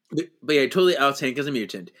 But yeah, totally outs Hank as a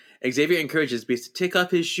mutant. Xavier encourages Beast to take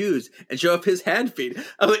off his shoes and show off his hand feet.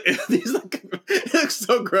 I'm like, these it looks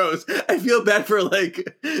so gross. I feel bad for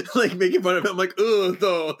like making fun of him. I'm like, ooh,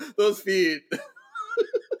 those feet.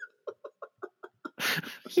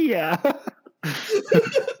 Yeah. I'm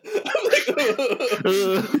like,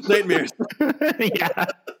 nightmares. Yeah.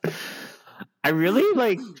 I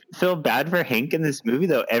really feel bad for Hank in this movie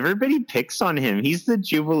though. Everybody picks on him. He's the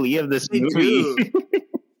Jubilee of this movie.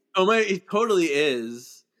 Oh my, he totally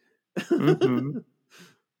is. Mm-hmm.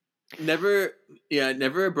 Never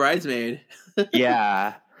a bridesmaid.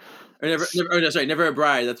 Yeah. Or never a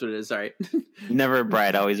bride. That's what it is. Sorry. Never a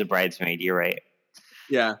bride, always a bridesmaid. You're right.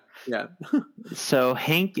 Yeah. So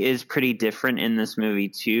Hank is pretty different in this movie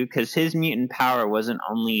too, because his mutant power wasn't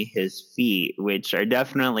only his feet, which are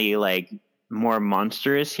definitely more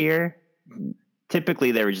monstrous here.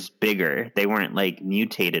 Typically, they were just bigger. They weren't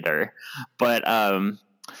mutated but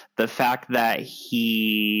the fact that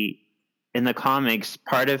he, in the comics,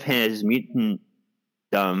 part of his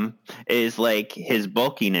mutantdom is his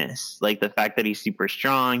bulkiness, the fact that he's super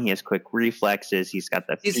strong, he has quick reflexes, he's got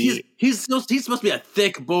the feet. He's supposed to be a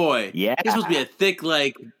thick boy. Yeah, he's supposed to be a thick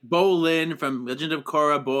Bolin from Legend of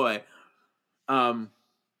Korra boy.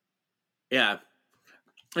 Yeah.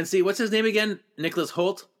 And see, what's his name again? Nicholas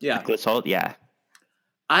Hoult. Yeah, Nicholas Hoult. Yeah.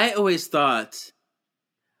 I always thought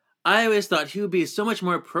I always thought he would be so much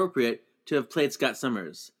more appropriate to have played Scott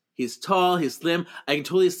Summers. He's tall, he's slim. I can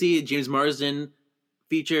totally see James Marsden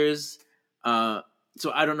features. So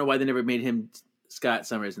I don't know why they never made him Scott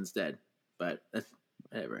Summers instead. But that's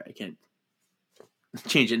whatever. I can't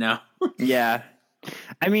change it now. Yeah.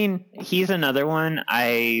 I mean, he's another one.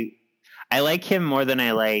 I like him more than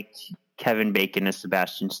I like Kevin Bacon as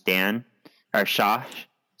Sebastian Stan or Shaw.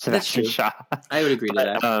 Sebastian true. Shaw. I would agree to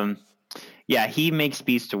that. Yeah, he makes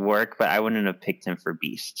Beast work, but I wouldn't have picked him for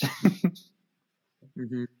Beast.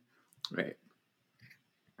 Mm-hmm. Right.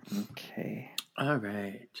 Okay. All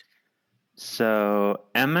right. So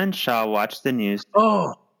Emma and Shaw watch the news.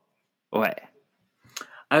 Oh, What?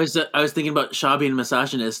 I was thinking about Shaw being a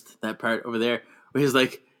misogynist. That part over there, where he's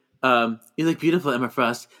like, "You look beautiful, Emma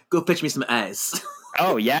Frost. Go fetch me some ice."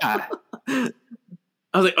 Oh, yeah. I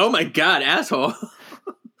was like, "Oh my god, asshole!"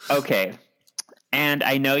 Okay. And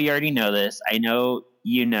I know you already know this. I know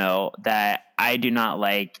you know that I do not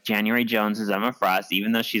like January Jones as Emma Frost,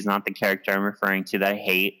 even though she's not the character I'm referring to that I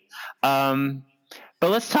hate. But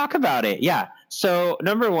let's talk about it. Yeah. So,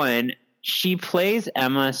 number one, she plays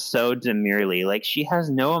Emma so demurely. Like, she has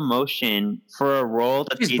no emotion for a role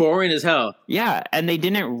that She's boring as hell. Yeah, and they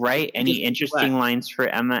didn't write any Just interesting flat. lines for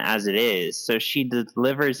Emma as it is. So she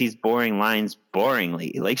delivers these boring lines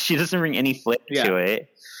boringly. Like, she doesn't bring any flair to it.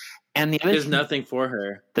 And the other There's nothing for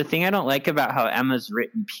her. the thing I don't like about how Emma's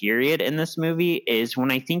written, period, in this movie is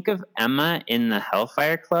when I think of Emma in the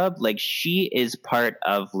Hellfire Club, like, she is part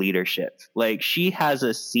of leadership. Like, she has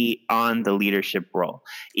a seat on the leadership role.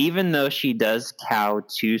 Even though she does cow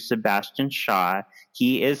to Sebastian Shaw,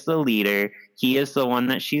 he is the leader. He is the one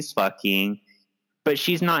that she's fucking. But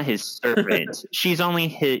she's not his servant. She only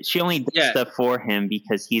does stuff for him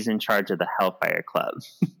because he's in charge of the Hellfire Club.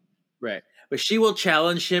 Right. But she will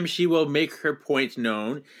challenge him. She will make her point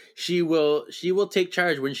known. She will take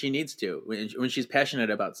charge when she needs to. When she's passionate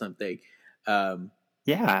about something.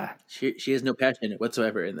 Yeah. She has no passion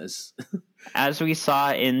whatsoever in this. As we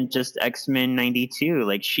saw in just X-Men 92,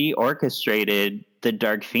 like, she orchestrated the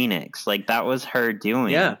Dark Phoenix. Like, that was her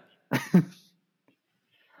doing. Yeah.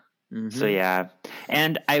 Mm-hmm. So yeah.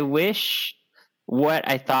 And I wish what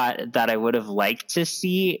I thought that I would have liked to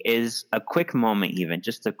see is a quick moment, even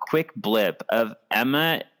just a quick blip of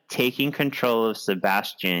Emma taking control of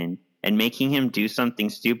Sebastian and making him do something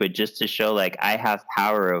stupid just to show, like, I have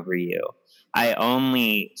power over you. I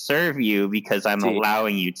only serve you because I'm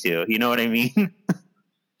allowing you to. You know what I mean?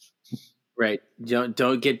 Right.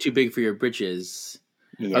 Don't get too big for your britches.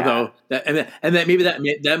 Yeah. Although that maybe that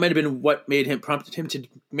might have been what prompted him to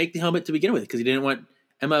make the helmet to begin with, because he didn't want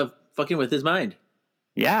Emma fucking with his mind.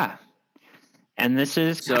 Yeah. And this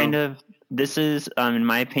is in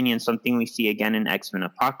my opinion, something we see again in X-Men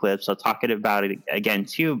Apocalypse. I'll talk about it again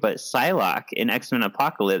too, but Psylocke in X-Men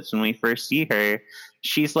Apocalypse, when we first see her,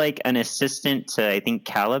 she's like an assistant to, I think,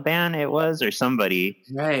 Caliban or somebody.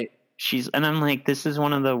 Right. And I'm like, this is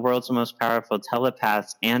one of the world's most powerful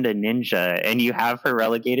telepaths and a ninja, and you have her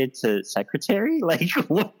relegated to secretary? Like,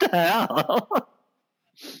 what the hell?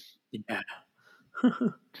 Yeah.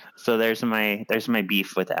 So there's my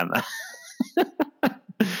beef with Emma.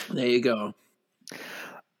 There you go.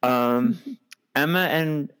 Emma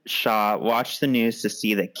and Shaw watch the news to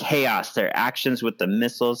see the chaos their actions with the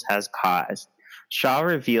missiles has caused. Shaw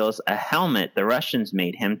reveals a helmet the Russians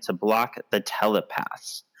made him to block the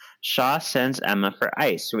telepaths. Shaw sends Emma for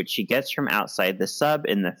ice, which she gets from outside the sub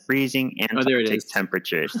in the freezing Antarctic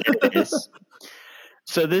temperatures. There it is.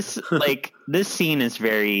 So this scene is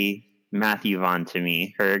very Matthew Vaughn to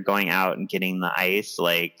me. Her going out and getting the ice,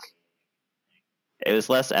 like, it was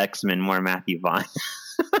less X-Men, more Matthew Vaughn.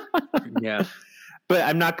 Yeah. But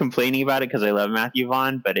I'm not complaining about it because I love Matthew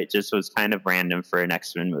Vaughn, but it just was kind of random for an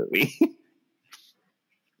X-Men movie.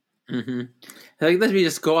 Mm-hmm. Like, let me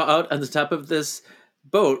just go out on the top of this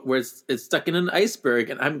boat where it's stuck in an iceberg,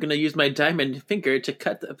 and I'm gonna use my diamond finger to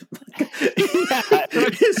cut the.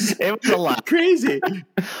 It was a lot. Crazy.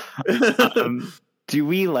 Do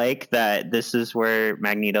we like that this is where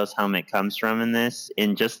Magneto's helmet comes from in this?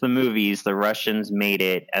 In just the movies, the Russians made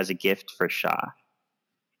it as a gift for Shaw.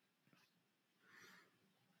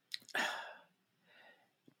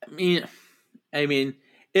 I mean,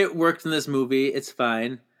 it worked in this movie. It's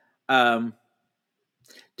fine.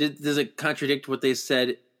 Does it contradict what they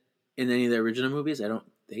said in any of the original movies? I don't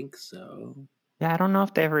think so. Yeah, I don't know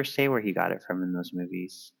if they ever say where he got it from in those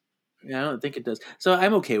movies. Yeah, I don't think it does. So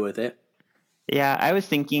I'm okay with it. Yeah, I was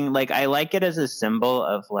thinking, like, I like it as a symbol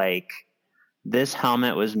of, like, this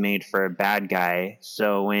helmet was made for a bad guy.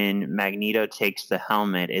 So when Magneto takes the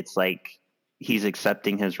helmet, it's like he's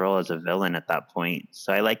accepting his role as a villain at that point.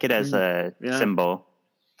 So I like it as a symbol.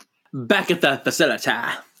 Back at the facility,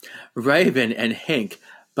 Raven and Hank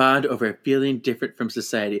bond over feeling different from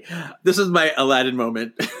society. This is my Aladdin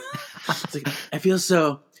moment. It's like, I feel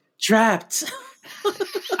so trapped.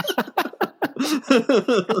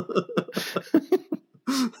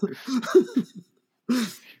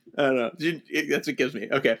 I don't know. That's what gives me.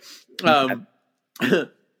 Okay.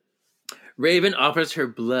 Raven offers her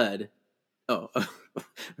blood. Oh,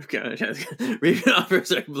 okay. Raven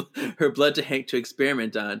offers her blood to Hank to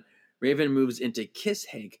experiment on. Raven moves in to kiss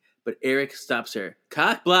Hank, but Eric stops her.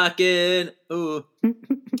 Cock blocking. Ooh.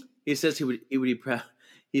 He says he would be proud.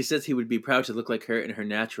 He says he would be proud to look like her in her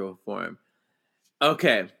natural form.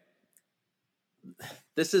 Okay.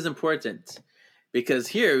 This is important because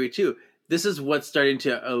here too. This is what's starting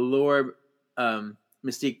to allure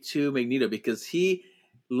Mystique to Magneto because he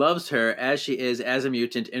loves her as she is as a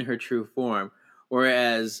mutant in her true form,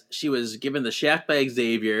 whereas she was given the shaft by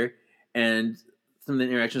Xavier, and some of the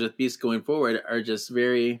interactions with Beast going forward are just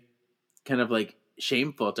very kind of like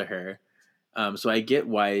shameful to her. So I get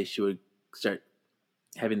why she would start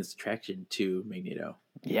having this attraction to Magneto.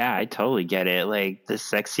 Yeah, I totally get it. Like the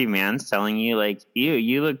sexy man's telling you, like,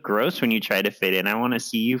 you look gross when you try to fit in. I want to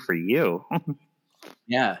see you for you.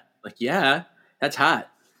 Yeah, like that's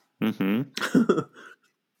hot. Mm-hmm.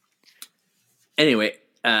 Anyway,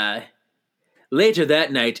 later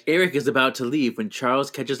that night, Eric is about to leave when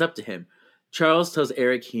Charles catches up to him. Charles tells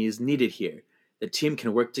Eric he's needed here. The team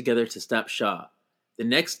can work together to stop Shaw. The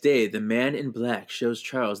next day, the man in black shows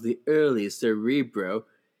Charles the early Cerebro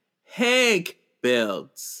Hank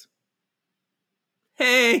builds.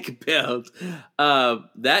 That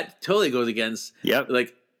totally goes against,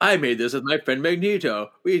 like, I made this with my friend Magneto.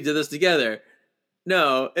 We did this together.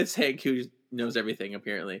 No, it's Hank who knows everything,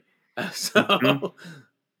 apparently. As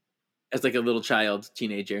like a little child,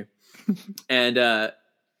 teenager. And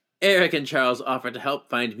Eric and Charles offer to help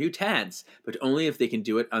find mutants, but only if they can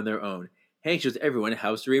do it on their own. Hank shows everyone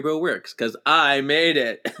how Cerebro works, because I made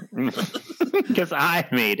it. Because I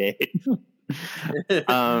made it.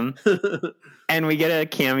 And we get a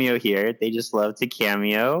cameo here. They just love to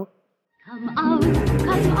cameo. Come out,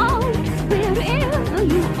 wherever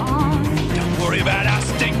you are. Don't worry about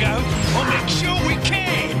us, Dingo. We'll make sure we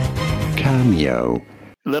can. Cameo.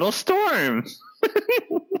 Little Storm.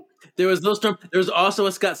 There was no Storm. There was also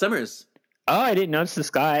a Scott Summers. Oh, I didn't notice the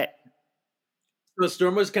Scott. So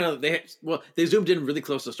Storm was kind of they zoomed in really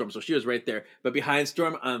close to Storm, so she was right there. But behind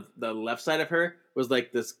Storm, on the left side of her, was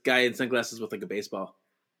like this guy in sunglasses with like a baseball.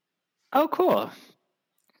 Oh, cool.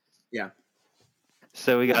 Yeah.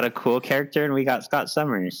 So we got a cool character, and we got Scott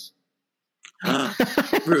Summers.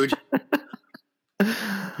 Rude.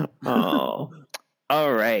 Oh,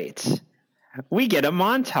 all right. We get a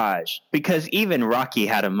montage because even Rocky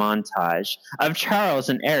had a montage of Charles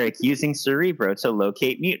and Eric using Cerebro to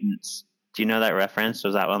locate mutants. Do you know that reference?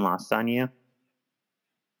 Was that one lost on you?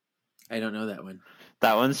 I don't know that one.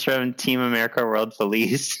 That one's from Team America World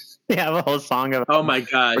Police. They have a whole song of, oh my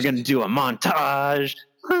gosh, we're going to do a montage.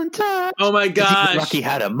 Montage. Oh my gosh. Rocky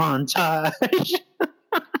had a montage.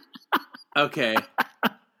 Okay.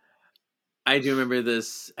 I do remember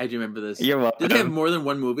this. You're welcome. Did they have more than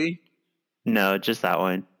one movie? No, just that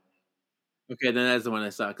one. Okay, then that's the one I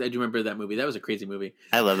saw. I do remember that movie. That was a crazy movie.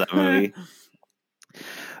 I love that movie.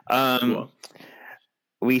 Cool.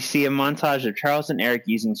 We see a montage of Charles and Eric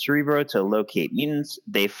using Cerebro to locate mutants.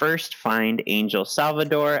 They first find Angel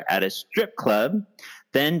Salvador at a strip club,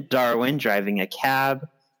 then Darwin driving a cab.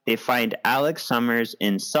 They find Alex Summers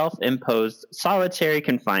in self-imposed solitary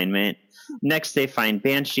confinement. Next, they find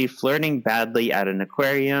Banshee flirting badly at an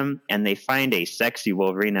aquarium, and they find a sexy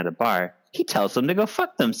Wolverine at a bar. He tells them to go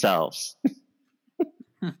fuck themselves.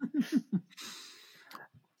 The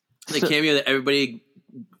cameo that everybody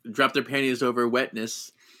dropped their panties over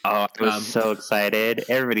wetness. Oh, I was so excited.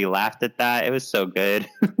 Everybody laughed at that. It was so good.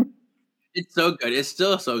 It's so good. It's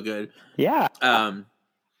still so good. Yeah. And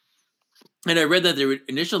I read that the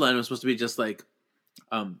initial line was supposed to be just like,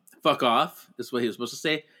 fuck off. Is what he was supposed to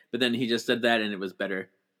say. But then he just said that and it was better.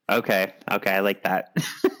 Okay. I like that.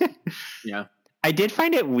 Yeah. I did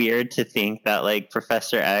find it weird to think that like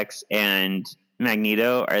Professor X and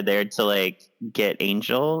Magneto are there to like get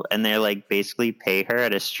Angel, and they're like basically pay her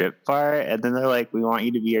at a strip bar, and then they're like, we want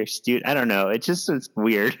you to be our student. I don't know. It's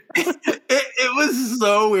weird. It was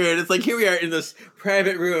so weird. It's like, here we are in this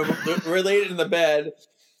private room. We're laid in the bed.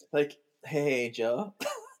 Like, hey, Angel.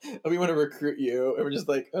 We want to recruit you. And we're just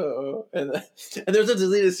like, oh. And there's a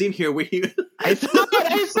deleted scene here where you... I saw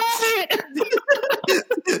it!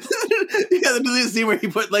 Yeah, the deleted scene where he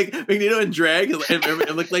put like Magneto in drag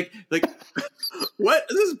and looked like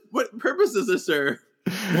what purpose does this serve?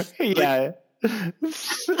 Yeah.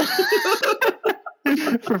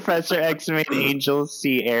 Professor X made Angel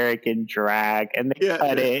see Eric in drag, and they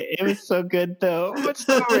cut it. It was so good, though. It's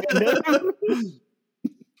so random.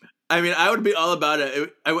 I mean, I would be all about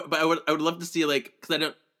it. But I would love to see because I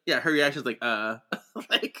don't. Yeah, her reaction's like,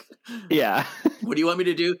 yeah. What do you want me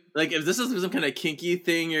to do? Like, if this is some kind of kinky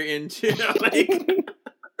thing you're into,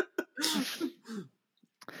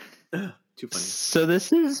 too funny. So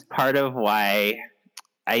this is part of why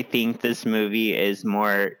I think this movie is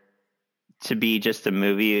more to be just a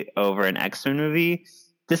movie over an X-Men movie.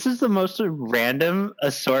 This is the most random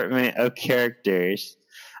assortment of characters.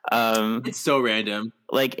 It's so random.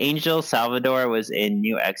 Like Angel Salvador was in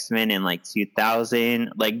New X-Men in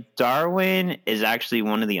 2000. Like Darwin is actually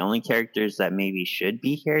one of the only characters that maybe should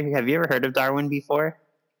be here. Have you ever heard of Darwin before?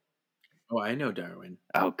 Oh, I know Darwin.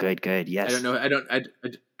 Oh, good. Yes.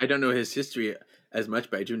 I don't know his history as much,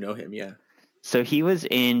 but I do know him. Yeah. So he was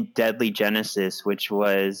in Deadly Genesis, which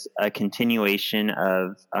was a continuation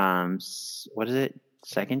of what is it?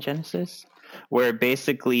 Second Genesis, where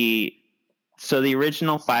basically. So the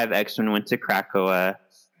original 5 X-Men went to Krakoa,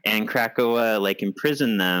 and Krakoa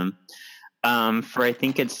imprisoned them for I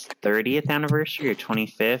think it's 30th anniversary or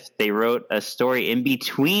 25th. They wrote a story in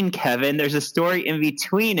between. Kevin, there's a story in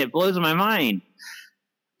between. It blows my mind.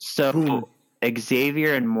 So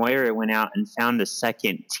Xavier and Moira went out and found a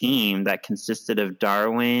second team that consisted of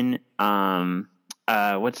Darwin.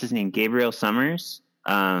 What's his name? Gabriel Summers,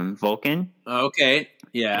 Vulcan. Okay,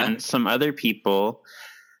 yeah, and some other people.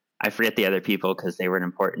 I forget the other people because they weren't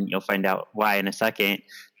important. You'll find out why in a second.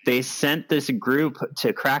 They sent this group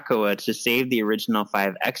to Krakoa to save the original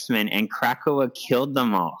 5 X-Men, and Krakoa killed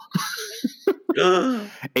them all.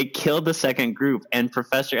 It killed the second group, and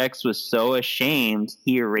Professor X was so ashamed,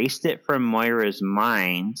 he erased it from Moira's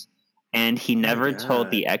mind, and he never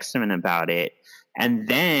told the X-Men about it. And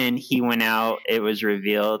then he went out, it was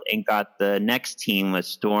revealed, and got the next team with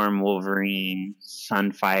Storm, Wolverine,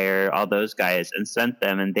 Sunfire, all those guys, and sent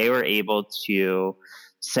them, and they were able to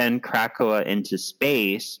send Krakoa into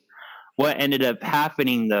space. What ended up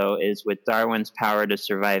happening, though, is with Darwin's power to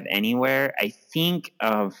survive anywhere, I think,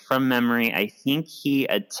 from memory, I think he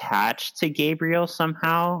attached to Gabriel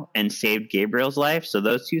somehow and saved Gabriel's life, so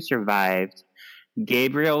those two survived.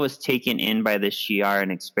 Gabriel was taken in by the Shi'ar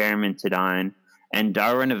and experimented on, and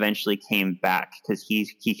Darwin eventually came back because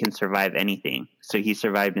he can survive anything. So he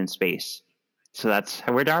survived in space. So that's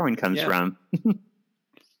where Darwin comes from.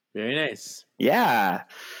 Very nice. Yeah.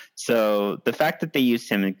 So the fact that they used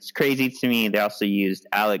him is crazy to me. They also used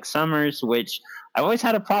Alex Summers, which I've always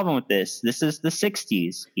had a problem with this. This is the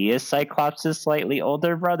 60s. He is Cyclops' slightly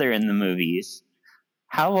older brother in the movies.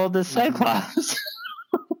 How old is Cyclops?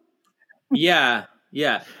 Yeah.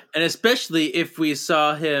 And especially if we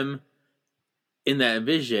saw him in that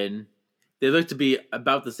vision, they look to be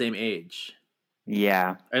about the same age.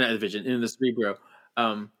 Yeah. Or not the vision, in the Cerebro.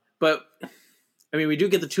 But, I mean, we do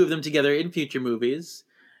get the two of them together in future movies.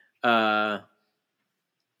 So,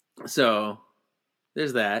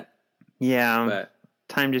 there's that. Yeah. But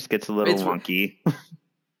time just gets a little wonky.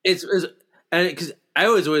 It's and because I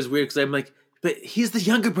was always weird because I'm like, but he's the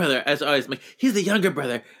younger brother. As always, I'm like, he's the younger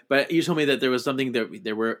brother. But you told me that there was something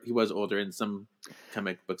he was older in some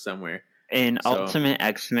comic book somewhere. In Ultimate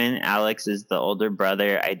X-Men, Alex is the older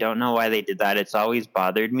brother. I don't know why they did that. It's always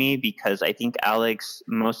bothered me because I think Alex,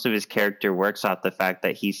 most of his character works off the fact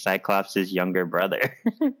that he's Cyclops' younger brother.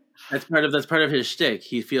 That's part of his shtick.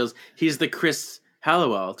 He feels he's the Chris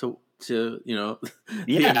Hallowell to the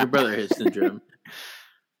younger brother his syndrome.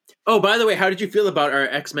 Oh, by the way, how did you feel about our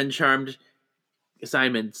X-Men Charmed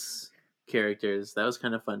assignments characters? That was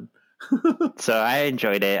kind of fun. So I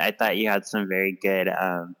enjoyed it. I thought you had some very good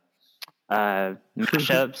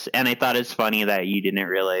mashups, and I thought it's funny that you didn't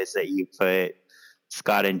realize that you put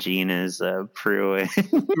Scott and Jean as Prue in.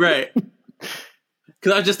 Right.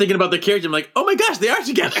 Because I was just thinking about the character. I'm like, oh my gosh, they are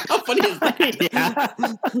together. How funny is that? Yeah.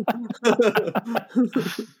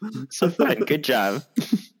 So fun. Good job.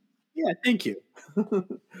 Yeah, thank you.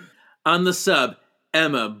 On the sub,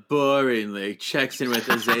 Emma boringly checks in with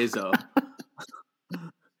Azazel.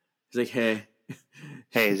 He's like, hey,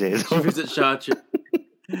 Azazel. She visits Shaw.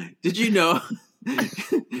 Did you know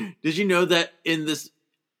that in this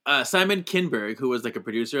Simon Kinberg, who was like a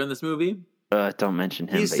producer in this movie, don't mention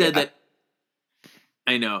him. He said that.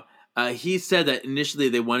 I know. He said that initially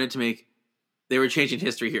they were changing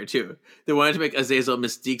history here too. They wanted to make Azazel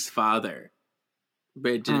Mystique's father,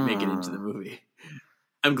 but it didn't make it into the movie.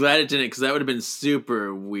 I'm glad it didn't, because that would have been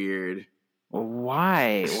super weird.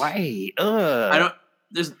 Why? Ugh. I don't.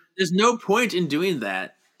 There's no point in doing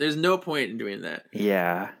that. There's no point in doing that.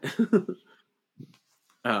 Yeah.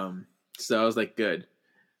 So I was like, good.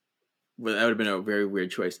 Well, that would have been a very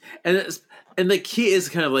weird choice. And like he is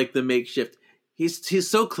kind of like the makeshift. He's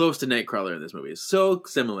so close to Nightcrawler in this movie. So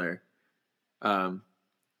similar.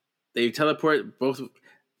 They teleport both.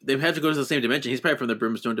 They have to go to the same dimension. He's probably from the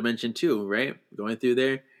Brimstone dimension too, right? Going through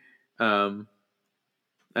there. I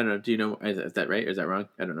don't know. Do you know? Is that right or is that wrong?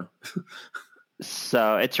 I don't know.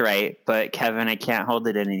 So it's right, but Kevin, I can't hold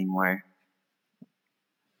it in anymore.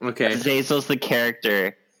 Okay. Azazel's the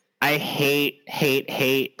character. I hate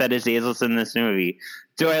that Azazel's in this movie.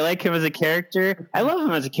 Do I like him as a character? I love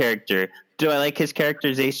him as a character. Do I like his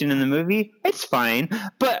characterization in the movie? It's fine.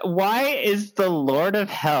 But why is the Lord of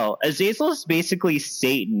Hell? Azazel's basically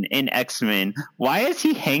Satan in X-Men. Why is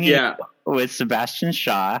he hanging with Sebastian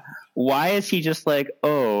Shaw? Why is he just like,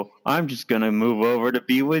 oh, I'm just going to move over to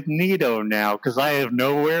be with Nito now because I have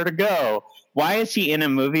nowhere to go? Why is he in a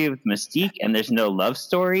movie with Mystique and there's no love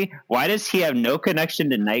story? Why does he have no connection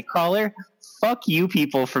to Nightcrawler? Fuck you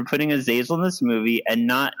people for putting Azazel in this movie and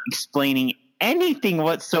not explaining anything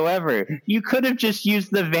whatsoever. You could have just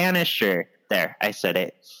used the Vanisher. There, I said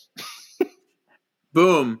it.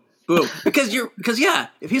 Boom. Because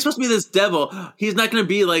if he's supposed to be this devil, he's not going to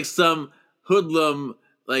be like some hoodlum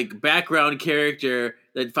like background character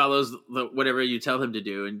that follows whatever you tell him to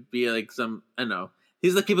do and be like some, I don't know.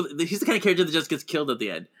 He's the kind of character that just gets killed at the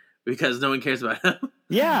end because no one cares about him.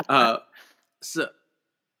 Yeah. So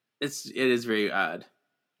it is very odd.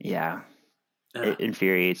 Yeah. It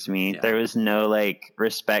infuriates me. Yeah. There was no like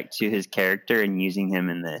respect to his character and using him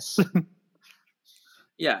in this.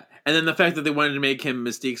 Yeah. And then the fact that they wanted to make him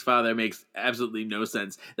Mystique's father makes absolutely no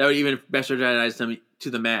sense. That would even bastardize him to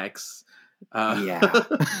the max. Yeah.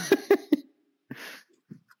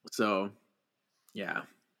 So, yeah.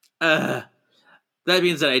 That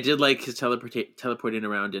being said, I did like his teleporting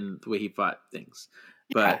around and the way he fought things.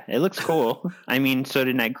 But yeah, it looks cool. I mean, so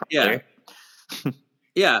did Nightcrawler. Yeah.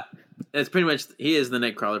 Yeah. It's pretty much, he is the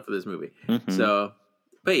Nightcrawler for this movie. Mm-hmm. So,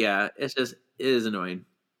 but yeah, it is annoying.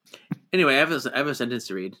 Anyway, I have a sentence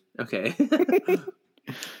to read. Okay.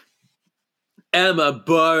 Emma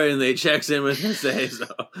boringly checks in with Azazel.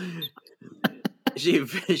 She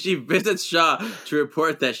visits Shaw to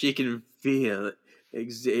report that she can feel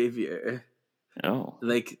Xavier. Oh.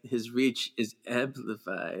 Like his reach is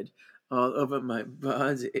amplified all over my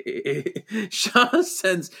body. Shaw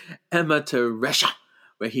sends Emma to Russia,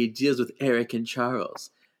 where he deals with Eric and Charles.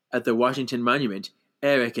 At the Washington Monument,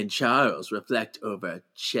 Eric and Charles reflect over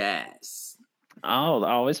chess. Oh,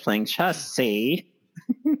 always playing chess. See?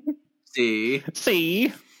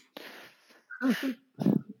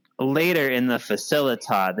 Later in the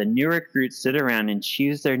facilita, the new recruits sit around and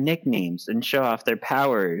choose their nicknames and show off their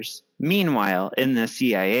powers. Meanwhile, in the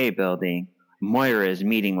CIA building, Moira is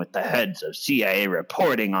meeting with the heads of CIA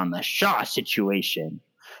reporting on the Shaw situation.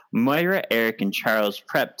 Moira, Eric, and Charles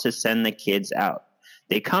prep to send the kids out.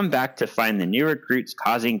 They come back to find the new recruits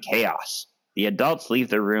causing chaos. The adults leave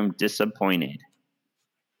the room disappointed.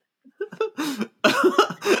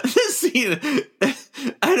 This scene,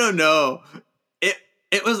 I don't know.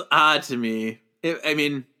 It was odd to me. I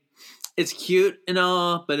mean, it's cute and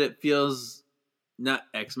all, but it feels not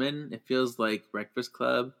X-Men. It feels like Breakfast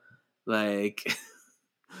Club. Like,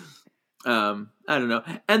 I don't know.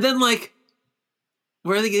 And then, like,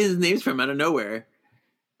 where are they getting his names from out of nowhere?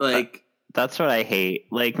 Like, that's what I hate.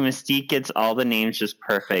 Like, Mystique gets all the names just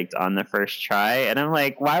perfect on the first try, and I'm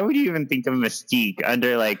like, why would you even think of Mystique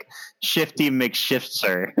under, like, Shifty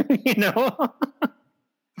McShiftser? You know?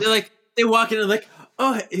 They walk in and like,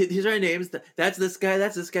 oh, here's our names. That's this guy.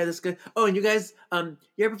 That's this guy. This guy. Oh, and you guys,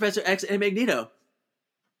 you're Professor X and Magneto.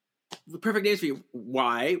 Perfect names for you.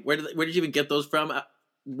 Why? Where did you even get those from?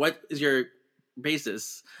 What is your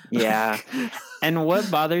basis? Yeah. And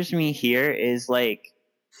what bothers me here is like,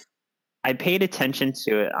 I paid attention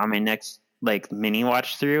to it on my next like mini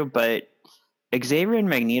watch through, but Xavier and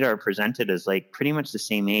Magneto are presented as like pretty much the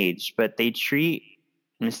same age, but they treat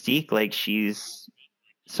Mystique like she's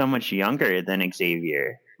so much younger than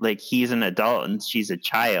Xavier. Like he's an adult and she's a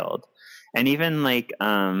child. And even like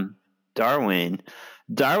Darwin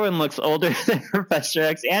looks older than Professor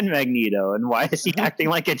X and Magneto, and why is he acting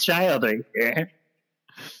like a child right here?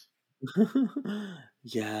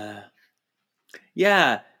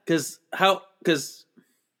 Yeah, because how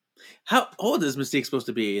old is Mystique supposed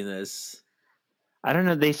to be in this? I don't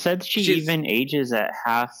know. They said she's even ages at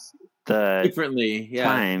half the differently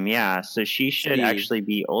time. Yeah, so she should actually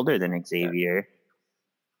be older than Xavier.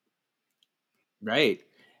 Right.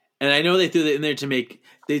 And I know they threw that in there to make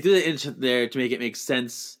it make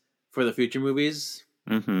sense for the future movies.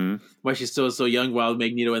 Mm-hmm. Why she's still so young while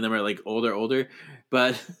Magneto and them are like older.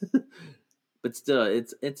 But but still,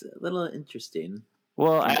 it's a little interesting.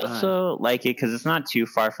 Well, I also like it because it's not too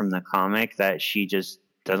far from the comic that she just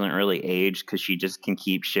doesn't really age because she just can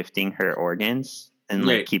keep shifting her organs and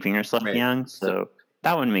like keeping herself young. So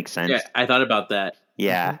that one makes sense. Yeah, I thought about that.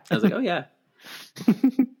 Yeah. I was like, oh yeah.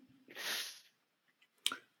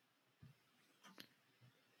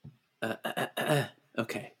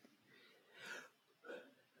 Okay.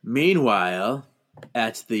 Meanwhile,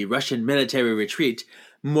 at the Russian military retreat,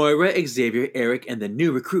 Moira, Xavier, Eric, and the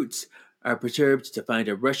new recruits are perturbed to find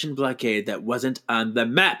a Russian blockade that wasn't on the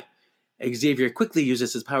map. Xavier quickly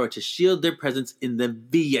uses his power to shield their presence in the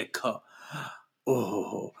vehicle.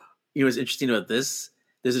 Oh, you know what's interesting about this?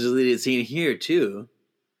 There's a deleted scene here too,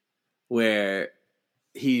 where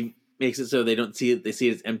he makes it so they don't see it. They see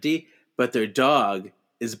it's empty, but their dog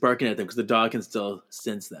is barking at them because the dog can still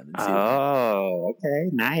sense them. And see them. Okay,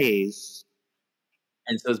 nice.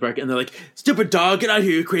 And so it's barking, and they're like, "Stupid dog, get out of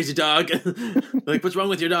here, you crazy dog!" Like, what's wrong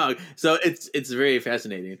with your dog? So it's very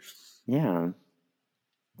fascinating. Yeah.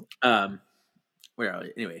 Where are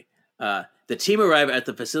we? Anyway, the team arrive at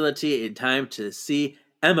the facility in time to see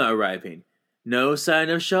Emma arriving. No sign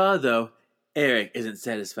of Shaw, though. Eric isn't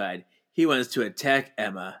satisfied. He wants to attack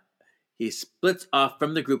Emma. He splits off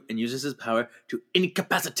from the group and uses his power to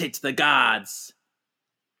incapacitate the gods.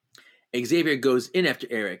 Xavier goes in after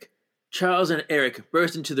Eric. Charles and Eric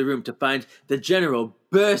burst into the room to find the general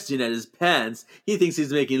bursting at his pants. He thinks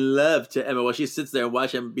he's making love to Emma while she sits there and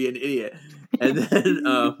watch him be an idiot. And then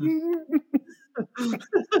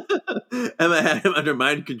Emma had him under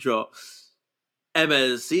mind control.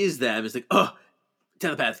 Emma sees them. It's like, oh,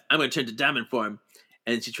 telepath, I'm going to turn to diamond form.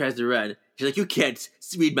 And she tries to run. She's like, you can't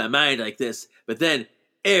read my mind like this. But then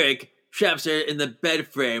Eric traps her in the bed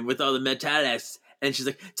frame with all the metallics. And she's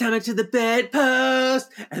like, tie me to the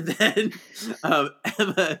bedpost. And then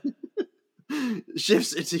Emma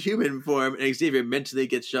shifts into human form. And Xavier mentally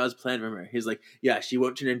gets Shaw's plan from her. He's like, yeah, she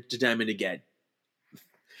won't turn into diamond again.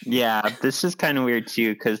 Yeah, this is kind of weird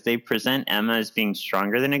too, because they present Emma as being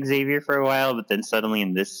stronger than Xavier for a while, but then suddenly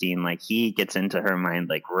in this scene, like, he gets into her mind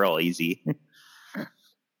like real easy.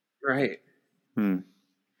 Right.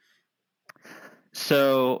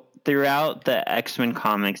 So throughout the X-Men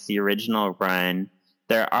comics, the original run,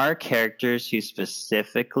 there are characters who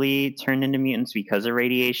specifically turn into mutants because of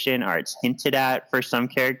radiation, or it's hinted at for some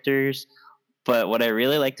characters. But what I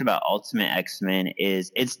really liked about Ultimate X-Men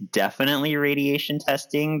is it's definitely radiation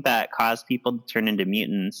testing that caused people to turn into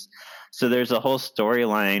mutants. So there's a whole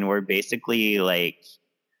storyline where basically, like,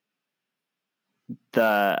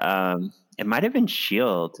 it might have been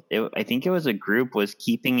S.H.I.E.L.D. I think it was a group was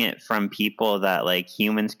keeping it from people that, like,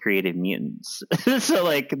 humans created mutants. So,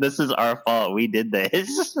 like, this is our fault. We did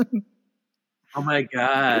this. Oh my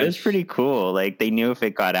god. It was pretty cool. Like, they knew if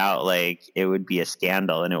it got out, like, it would be a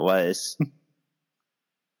scandal, and it was.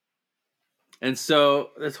 And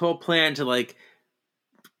so this whole plan to, like,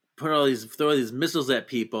 throw all these missiles at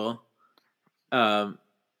people,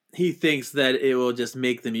 he thinks that it will just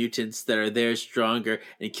make the mutants that are there stronger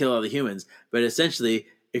and kill all the humans. But essentially,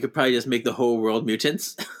 it could probably just make the whole world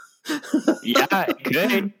mutants. Yeah, it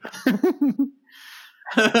could.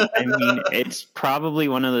 I mean, it's probably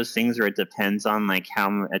one of those things where it depends on, like,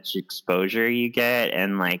 how much exposure you get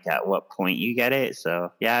and, like, at what point you get it.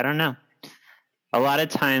 So, yeah, I don't know. A lot of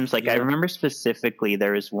times, like, I remember specifically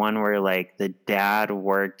there was one where, like, the dad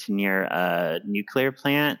worked near a nuclear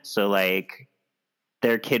plant. So, like,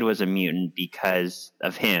 their kid was a mutant because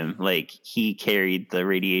of him. Like, he carried the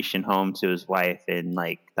radiation home to his wife, and,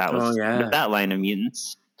 like, that was that line of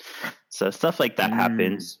mutants. So stuff like that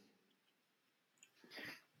happens.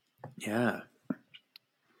 Yeah.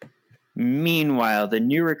 Meanwhile, the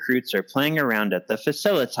new recruits are playing around at the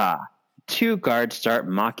facilita. 2 guards start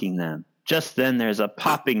mocking them. Just then, there's a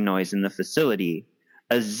popping noise in the facility.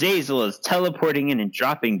 Azazel is teleporting in and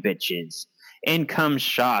dropping bitches. In comes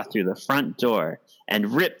Shaw through the front door, and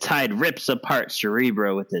Riptide rips apart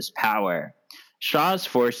Cerebro with his power. Shaw's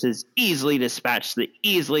forces easily dispatch the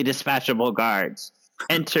easily dispatchable guards.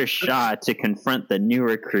 Enter Shaw to confront the new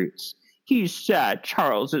recruits. He's sad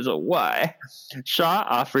Charles is away. Shaw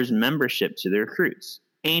offers membership to the recruits.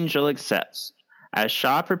 Angel accepts. As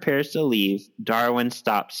Shaw prepares to leave, Darwin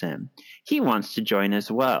stops him. He wants to join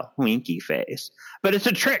as well, winky face. But it's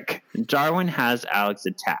a trick! Darwin has Alex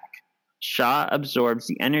attack. Shaw absorbs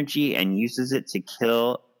the energy and uses it to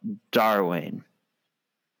kill Darwin.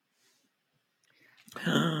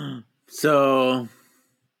 So,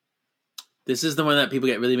 this is the one that people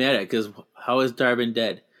get really mad at, because how is Darwin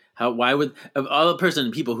dead? Why would, of all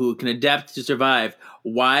the people who can adapt to survive,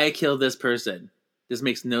 why kill this person? This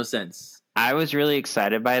makes no sense. I was really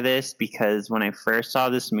excited by this because when I first saw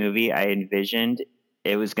this movie, I envisioned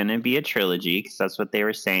it was going to be a trilogy because that's what they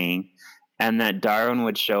were saying, and that Darwin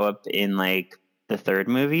would show up in like the third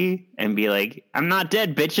movie and be like, "I'm not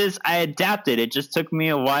dead, bitches. I adapted. It just took me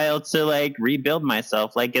a while to like rebuild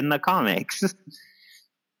myself, like in the comics."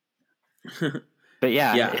 But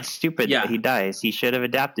yeah, it's stupid that he dies. He should have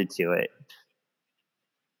adapted to it.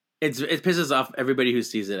 It pisses off everybody who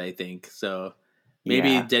sees it, I think. So maybe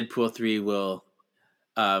Deadpool 3 will,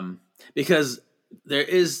 because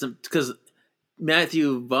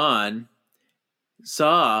Matthew Vaughn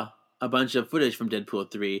saw a bunch of footage from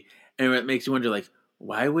Deadpool 3, and it makes you wonder, like,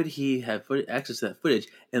 why would he have access to that footage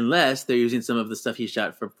unless they're using some of the stuff he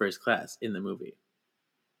shot from First Class in the movie?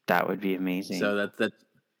 That would be amazing. So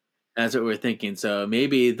that's what we're thinking. So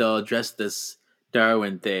maybe they'll address this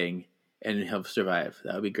Darwin thing and he'll survive.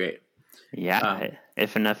 That would be great. Yeah,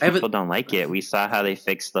 if enough people don't like it, we saw how they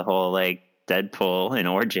fixed the whole like Deadpool in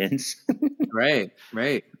Origins. Right.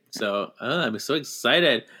 So I'm so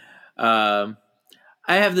excited. I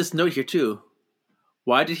have this note here too.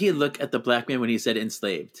 Why did he look at the black man when he said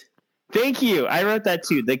enslaved? Thank you. I wrote that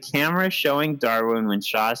too. The camera showing Darwin when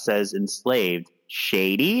Shaw says enslaved.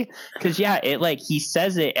 Shady, because it like he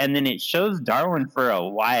says it and then it shows Darwin for a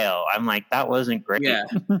while. I'm like, that wasn't great. Yeah,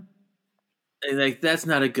 like that's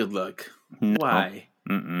not a good look. No. Why?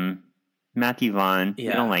 Matthew Vaughn,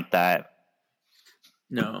 you don't like that.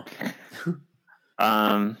 No.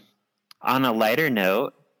 On a lighter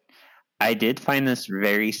note, I did find this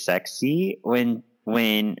very sexy when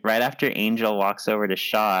right after Angel walks over to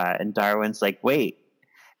Shaw and Darwin's like, wait,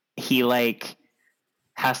 he like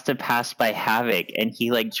has to pass by Havoc and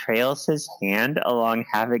he like trails his hand along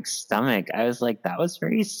Havoc's stomach. I was like, that was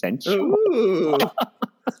very sensual.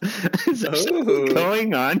 Is there something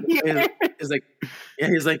going on here? He's like,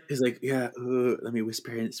 let me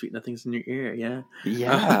whisper and sweet nothings in your ear.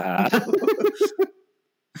 Yeah.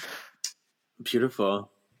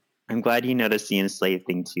 Beautiful. I'm glad you noticed the enslaved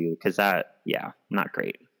thing too, because that, not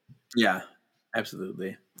great. Yeah,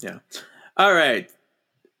 absolutely. Yeah. All right.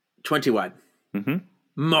 21.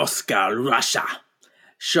 Moscow, Russia.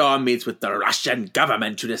 Shaw meets with the Russian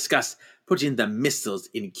government to discuss putting the missiles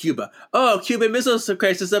in Cuba. Oh, Cuban Missiles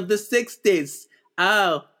Crisis of the 60s.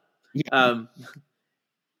 Oh. Yeah.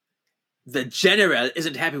 The general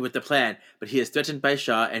isn't happy with the plan, but he is threatened by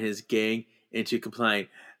Shaw and his gang into complying.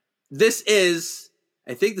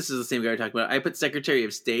 I think this is the same guy we're talking about. I put Secretary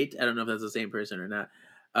of State. I don't know if that's the same person or not.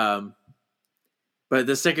 But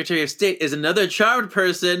the Secretary of State is another charmed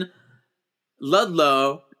person,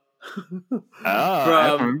 Ludlow.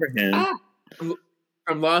 I remember him.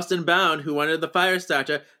 From Lost and Bound, who wanted the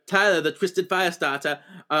Firestarter. Tyler, the Twisted Firestarter.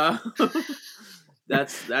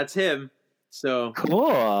 That's him. So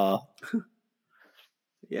cool.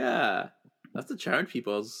 Yeah. That's the charmed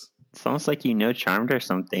peoples. It's almost like Charmed or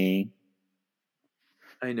something.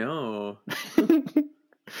 I know.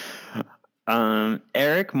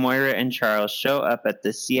 Eric, Moira, and Charles show up at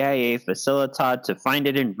the CIA Facilitad to find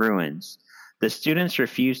it in ruins. The students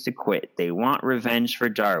refuse to quit. They want revenge for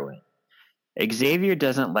Darwin. Xavier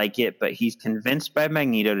doesn't like it, but he's convinced by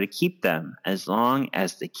Magneto to keep them as long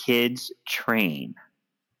as the kids train.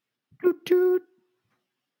 Doot, doot.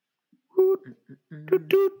 Doot,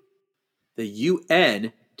 doot. The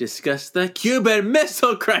UN discussed the Cuban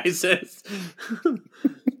Missile Crisis.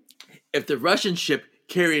 If the Russian ship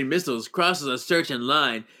carrying missiles crosses a certain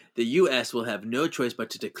line, the U.S. will have no choice but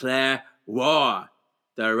to declare war.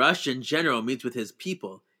 The Russian general meets with his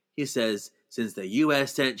people. He says, since the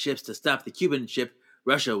U.S. sent ships to stop the Cuban ship,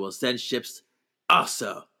 Russia will send ships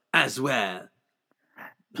also, as well.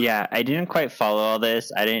 Yeah, I didn't quite follow all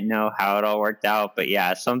this. I didn't know how it all worked out. But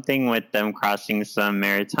yeah, something with them crossing some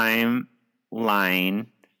maritime line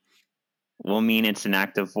will mean it's an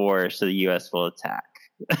act of war, so the U.S. will attack.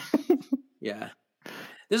 Yeah.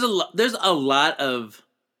 There's a lot of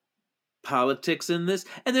politics in this,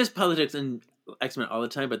 and there's politics in X-Men all the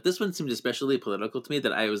time, but this one seemed especially political to me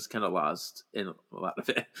that I was kind of lost in a lot of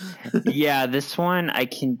it. Yeah, this one, I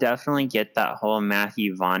can definitely get that whole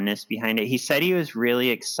Matthew Vaughn-ness behind it. He said he was really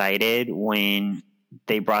excited when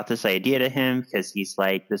they brought this idea to him because he's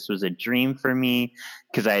like, this was a dream for me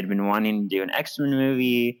because I had been wanting to do an X-Men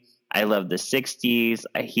movie. I love the 60s.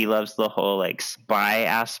 He loves the whole like spy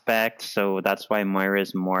aspect. So that's why Moira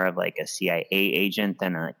is more of like a CIA agent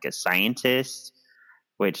than like a scientist,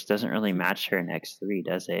 which doesn't really match her in X3,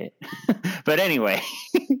 does it? But anyway,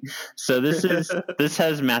 so this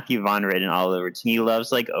has Matthew Vaughn written all over it. He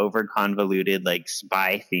loves like over convoluted like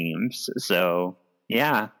spy themes. So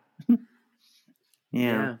yeah.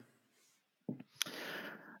 Yeah.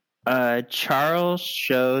 Charles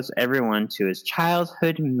shows everyone to his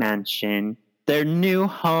childhood mansion, their new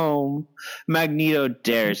home. Magneto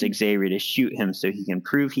dares Xavier to shoot him so he can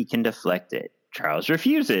prove he can deflect it. Charles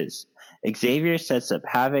refuses. Xavier sets up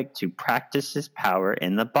Havoc to practice his power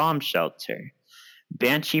in the bomb shelter.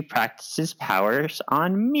 Banshee practices powers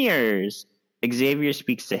on mirrors. Xavier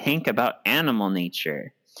speaks to Hank about animal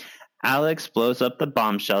nature. Alex blows up the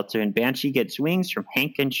bomb shelter and Banshee gets wings from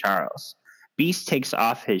Hank and Charles. Beast takes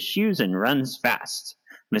off his shoes and runs fast.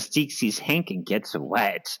 Mystique sees Hank and gets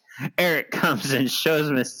wet. Eric comes and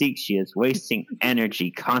shows Mystique she is wasting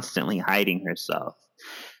energy, constantly hiding herself.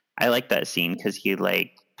 I like that scene because he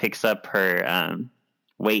picks up her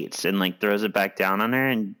weights and throws it back down on her,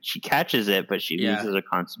 and she catches it, but she loses her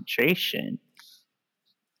concentration.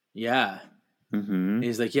 Yeah. Mm-hmm. And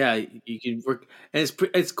he's like, yeah, you can work, and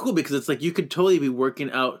it's cool because it's like you could totally be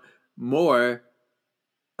working out more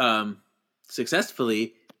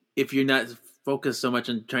successfully if you're not focused so much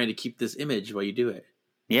on trying to keep this image while you do it.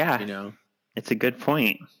 Yeah, it's a good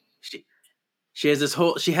point. She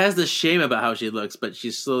has this shame about how she looks, but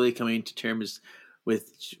she's slowly coming to terms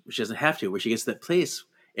with she doesn't have to, where she gets to that place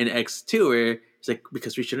in X2 where it's like,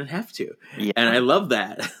 because we shouldn't have to. Yeah. And I love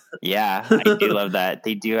that. Yeah, I do love that.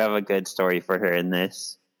 They do have a good story for her in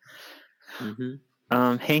this.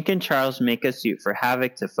 Mm-hmm. Hank and Charles make a suit for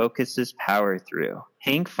Havoc to focus his power through.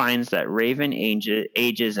 Hank finds that Raven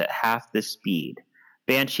ages at half the speed.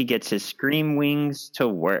 Banshee gets his scream wings to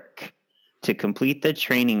work. To complete the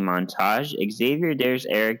training montage, Xavier dares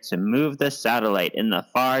Eric to move the satellite in the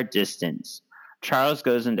far distance. Charles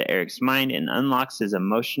goes into Eric's mind and unlocks his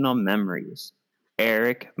emotional memories.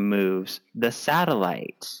 Eric moves the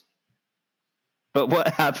satellite. But what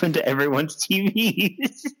happened to everyone's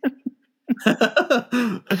TVs?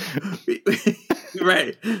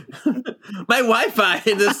 Right. My Wi-Fi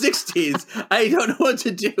in the 60s. I don't know what to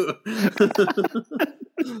do.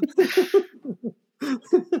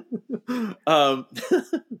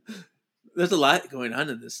 There's a lot going on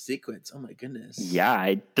in this sequence. Oh my goodness. Yeah,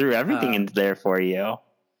 I threw everything in there for you.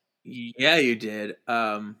 Yeah, you did.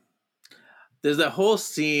 There's that whole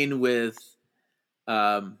scene with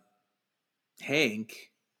Hank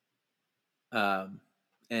and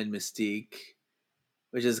Mystique,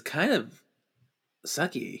 which is kind of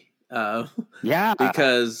sucky. Yeah,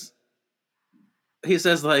 because he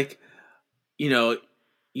says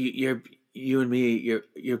you and me,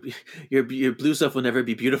 your blue stuff will never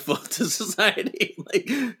be beautiful to society.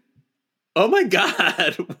 Oh my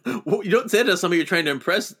God, you don't say that to somebody you're trying to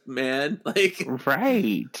impress, man.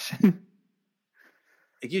 Right.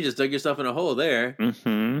 You just dug yourself in a hole there.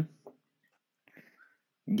 Mm-hmm.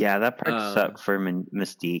 Yeah, that part sucked for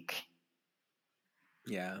Mystique.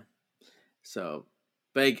 Yeah. So,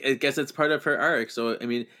 but I guess it's part of her arc. So, I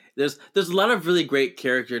mean, there's a lot of really great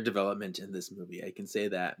character development in this movie. I can say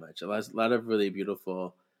that much. A lot of really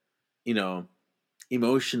beautiful,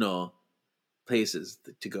 emotional places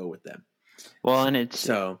to go with them. Well, and it's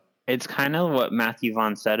kind of what Matthew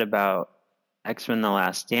Vaughn said about X-Men: The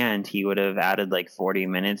Last Stand. He would have added 40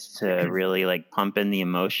 minutes to really pump in the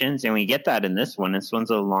emotions, and we get that in this one. This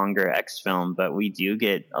one's a longer X film, but we do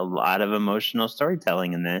get a lot of emotional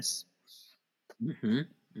storytelling in this. Mm-hmm.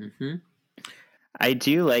 Mm-hmm. I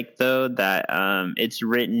do like, though, that it's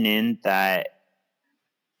written in that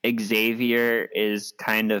Xavier is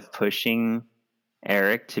kind of pushing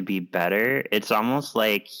Eric to be better. It's almost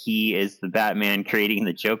like he is the Batman creating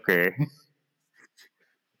the Joker.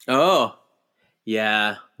 Oh,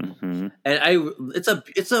 yeah. Mm-hmm. And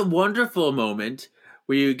it's a wonderful moment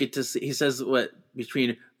where you get to see, he says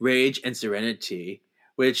between rage and serenity,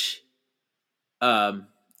 which those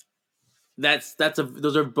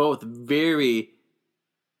are both very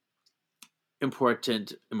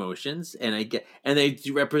important emotions, and they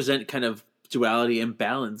do represent kind of duality and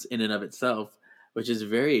balance in and of itself, which is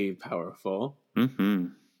very powerful. Mm-hmm.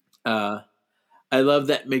 I love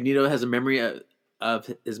that Magneto has a memory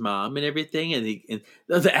of his mom and everything, and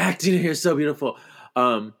the acting here is so beautiful.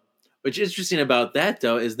 What's interesting about that,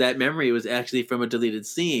 though, is that memory was actually from a deleted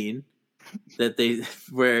scene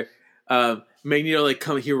where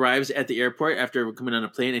Magneto he arrives at the airport after coming on a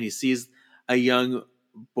plane, and he sees a young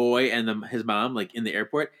boy and his mom in the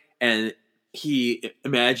airport, and he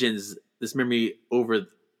imagines this memory over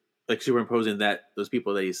superimposing those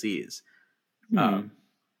people that he sees.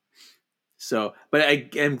 So, but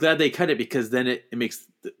I'm glad they cut it, because then it makes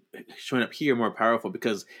showing up here more powerful,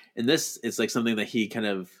 because in this it's something that he kind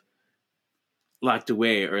of locked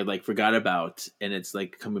away or forgot about, and it's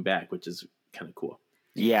coming back, which is kind of cool.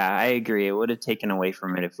 Yeah, I agree. It would have taken away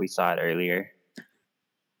from it if we saw it earlier.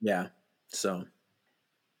 Yeah. So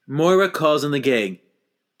Moira calls in the gang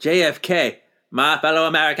JFK, my fellow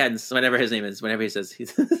Americans, whatever his name is, whenever he says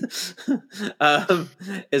he's is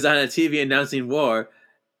on a TV announcing war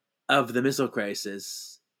of the missile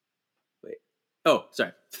crisis. Wait. Oh,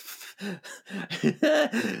 sorry.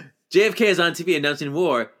 JFK is on TV announcing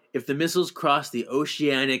war if the missiles cross the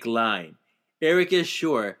oceanic line. Eric is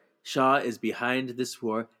sure Shaw is behind this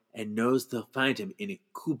war and knows they'll find him in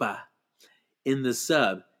Cuba. In the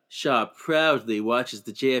sub, Shaw proudly watches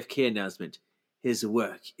the JFK announcement. His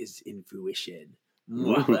work is in fruition.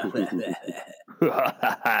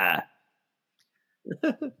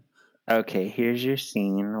 Okay, here's your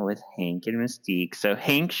scene with Hank and Mystique. So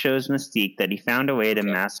Hank shows Mystique that he found a way to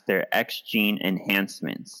mask their X-gene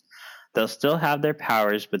enhancements. They'll still have their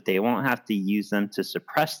powers, but they won't have to use them to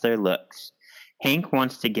suppress their looks. Hank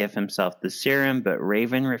wants to give himself the serum, but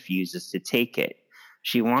Raven refuses to take it.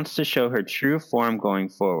 She wants to show her true form going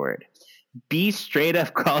forward. Bee straight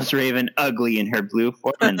up calls Raven ugly in her blue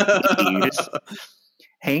form and leaves.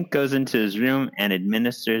 Hank goes into his room and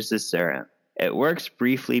administers the serum. It works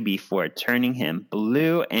briefly before turning him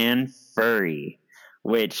blue and furry,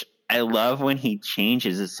 which I love when he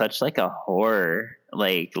changes. It's such like a horror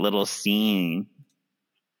like little scene.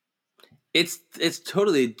 It's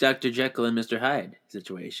totally Dr. Jekyll and Mr. Hyde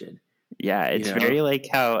situation. Yeah, it's very like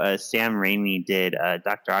how Sam Raimi did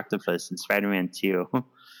Dr. Octopus in Spider-Man 2.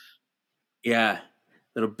 Yeah,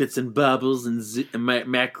 little bits and bubbles and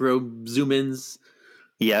macro zoom-ins.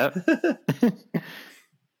 Yep.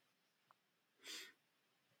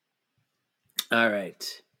 All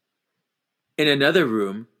right. In another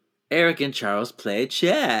room, Eric and Charles play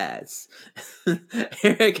chess.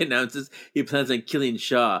 Eric announces he plans on killing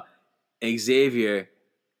Shaw. Xavier,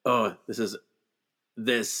 okay,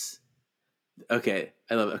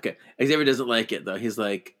 I love it. Okay, Xavier doesn't like it though. He's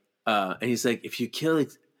like, if you kill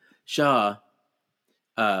Shaw,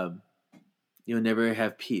 you'll never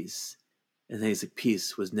have peace. And then he's like,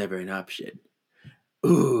 peace was never an option.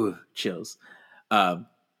 Ooh, chills. So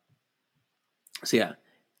yeah,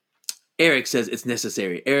 Eric says it's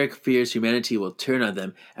necessary. Eric fears humanity will turn on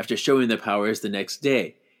them after showing their powers the next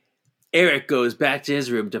day. Eric goes back to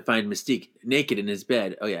his room to find Mystique naked in his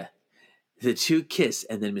bed. Oh yeah. The two kiss,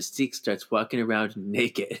 and then Mystique starts walking around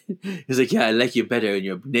naked. He's like, yeah, I like you better in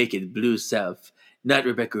your naked blue self, not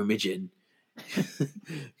Rebecca Romijn. Because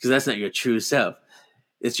that's not your true self.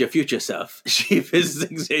 It's your future self. She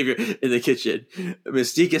visits Xavier in the kitchen.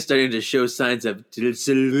 Mystique is starting to show signs of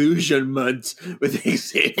disillusionment with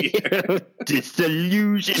Xavier.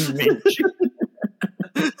 Disillusionment.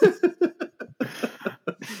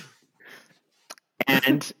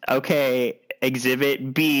 And, okay,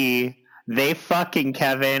 Exhibit B, they fucking,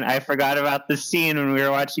 Kevin. I forgot about the scene when we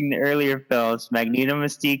were watching the earlier films. Magneto,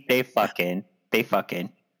 Mystique, they fucking.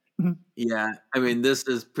 Yeah, I mean, this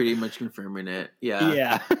is pretty much confirming it.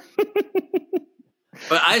 Yeah.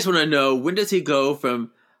 But I just want to know, when does he go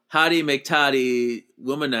from Hottie McToddy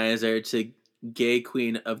womanizer to gay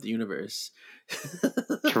queen of the universe?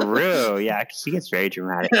 True, yeah, because he gets very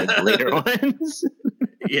dramatic in the later ones.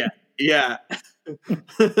 Yeah.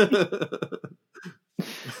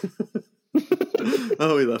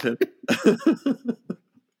 Oh, we love him.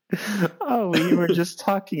 Oh, we were just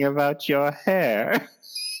talking about your hair.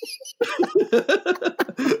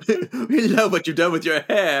 We love what you've done with your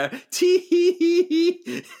hair.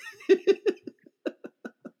 Tee.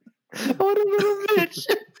 What a little bitch.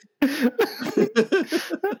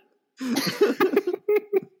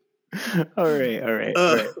 All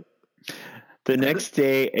right. The next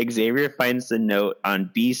day, Xavier finds the note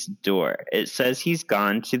on Beast's door. It says he's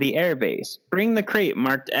gone to the airbase. Bring the crate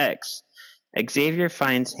marked X. Xavier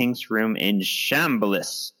finds Hank's room in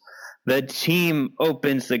shambles. The team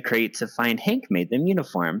opens the crate to find Hank made them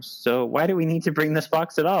uniforms. So why do we need to bring this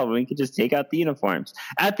box at all? We could just take out the uniforms.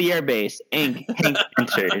 At the airbase, Hank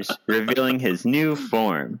enters, revealing his new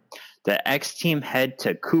form. The X-team head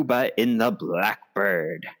to Cuba in the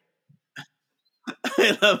Blackbird.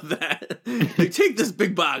 I love that. Like, take this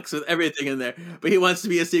big box with everything in there, but he wants to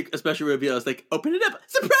be a special reveal. It's like, open it up,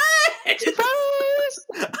 surprise!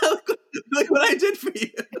 Look what I did for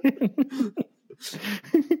you.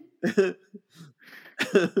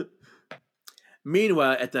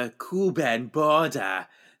 Meanwhile, at the Cuban border,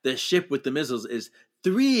 the ship with the missiles is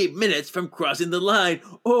 3 minutes from crossing the line.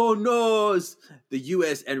 Oh no! The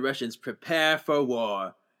U.S. and Russians prepare for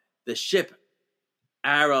war. The ship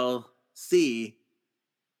Aral C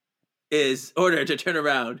is ordered to turn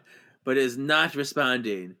around, but is not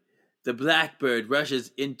responding. The Blackbird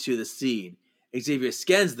rushes into the scene. Xavier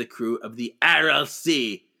scans the crew of the Aral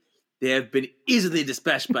C. They have been easily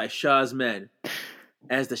dispatched by Shaw's men.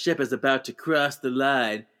 As the ship is about to cross the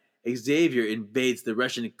line, Xavier invades the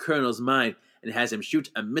Russian colonel's mind and has him shoot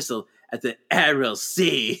a missile at the Aral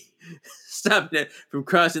Sea, stopping it from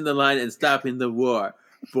crossing the line and stopping the war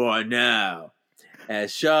for now.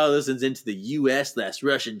 As Shaw listens into the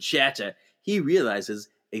U.S.-Russian chatter, he realizes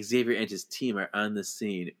Xavier and his team are on the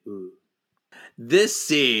scene. Ooh. This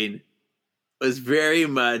scene was very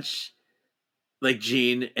much like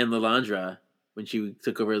Jean and Lilandra when she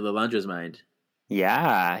took over Lilandra's mind.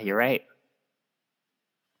 Yeah, you're right.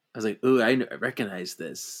 I was like, ooh, I recognize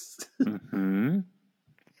this. Mm-hmm.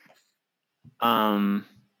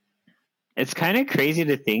 It's kind of crazy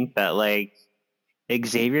to think that, like,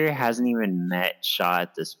 Xavier hasn't even met Shaw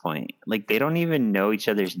at this point. Like, they don't even know each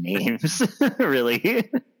other's names, really.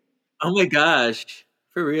 Oh my gosh.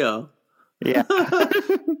 For real. Yeah.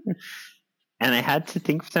 And I had to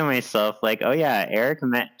think to myself, like, oh yeah, Eric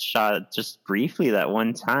met Shaw just briefly that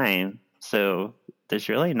one time. So there's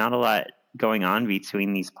really not a lot going on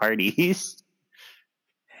between these parties.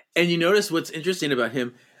 And you notice what's interesting about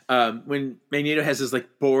him, when Magneto has this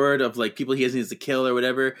like board of like people he needs to kill or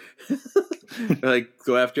whatever, or like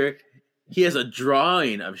go after, he has a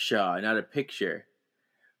drawing of Shaw, not a picture,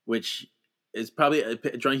 which is probably a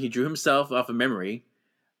drawing he drew himself off of memory.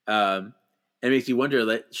 And it makes you wonder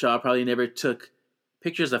that Shaw probably never took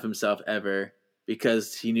pictures of himself ever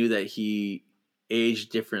because he knew that he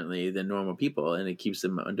aged differently than normal people, and it keeps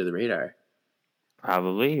him under the radar.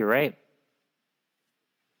 Probably, you're right.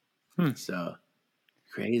 So,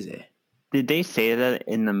 crazy. Did they say that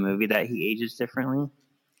in the movie that he ages differently?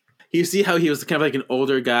 You see how he was kind of like an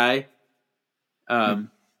older guy when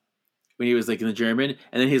he was like in the German,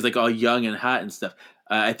 and then he's like all young and hot and stuff.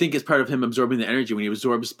 I think it's part of him absorbing the energy. When he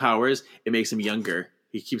absorbs powers, it makes him younger.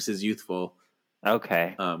 He keeps his youthful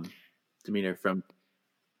demeanor from...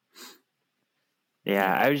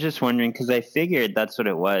 Yeah, I was just wondering because I figured that's what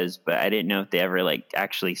it was, but I didn't know if they ever like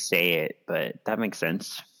actually say it, but that makes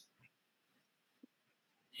sense.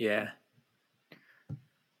 Yeah.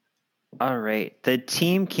 All right. The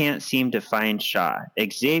team can't seem to find Shaw.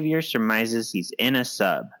 Xavier surmises he's in a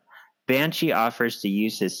sub. Banshee offers to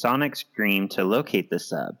use his sonic scream to locate the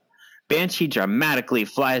sub. Banshee dramatically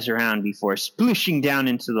flies around before splooshing down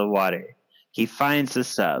into the water. He finds the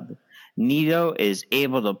sub. Nito is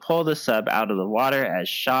able to pull the sub out of the water as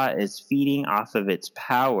Shaw is feeding off of its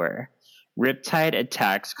power. Riptide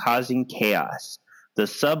attacks, causing chaos. The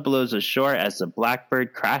sub blows ashore as the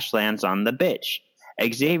Blackbird crash lands on the bitch.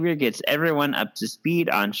 Xavier gets everyone up to speed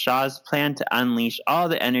on Shaw's plan to unleash all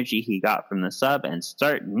the energy he got from the sub and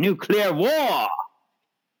start nuclear war!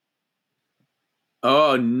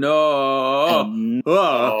 Oh no!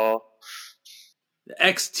 Oh. The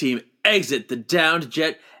X-Team exit the downed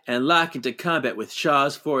jet and lock into combat with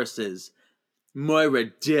Shaw's forces. Moira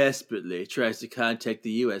desperately tries to contact the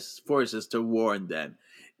U.S. forces to warn them.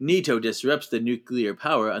 Nito disrupts the nuclear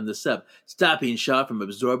power on the sub, stopping Shaw from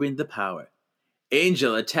absorbing the power.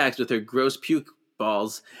 Angel attacks with her gross puke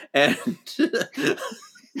balls and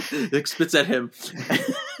spits at him.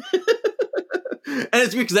 And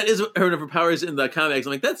it's weird because that is one of her powers in the comics.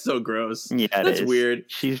 I'm like, that's so gross. Yeah, that's weird.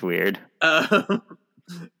 She's weird.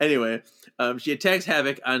 Anyway, she attacks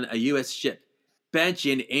Havoc on a U.S. ship.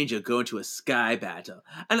 Banshee and Angel go into a sky battle.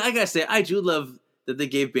 And I gotta say, I do love that they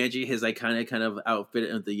gave Banshee his iconic kind of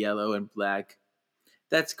outfit with the yellow and black.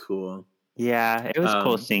 That's cool. Yeah, it was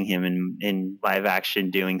cool seeing him in live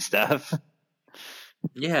action doing stuff.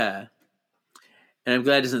 Yeah. And I'm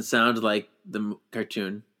glad it doesn't sound like the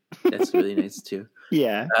cartoon. That's really nice too.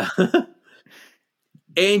 Yeah.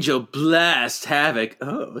 Angel blasts Havoc.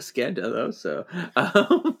 Oh, scandaloso.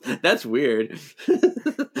 That's weird.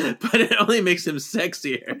 But it only makes him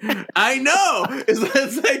sexier. I know!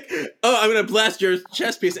 It's like, oh, I'm going to blast your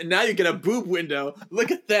chest piece, and now you get a boob window.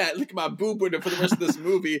 Look at that. Look at my boob window for the rest of this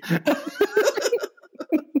movie.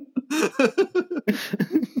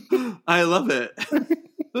 I love it.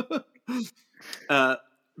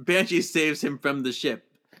 Banshee saves him from the ship.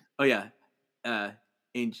 Oh, yeah.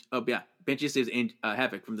 Banshee saves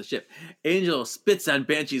Havoc from the ship. Angel spits on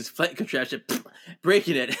Banshee's flight contraption,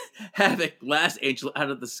 breaking it. Havoc blasts Angel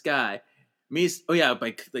out of the sky.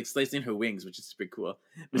 By like slicing her wings, which is pretty cool.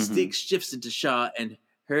 Mystique shifts into Shaw, and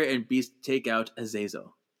her and Beast take out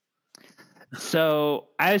Azazel. So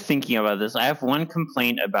I was thinking about this. I have one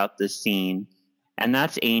complaint about this scene, and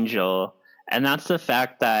that's Angel, and that's the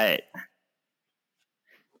fact that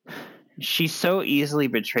she so easily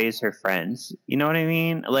betrays her friends. You know what I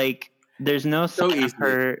mean? Like, there's no sign of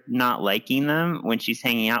her not liking them when she's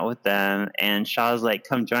hanging out with them, and Shaw's like,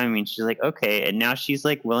 come join me, and she's like, okay, and now she's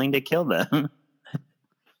like willing to kill them.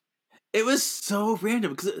 It was so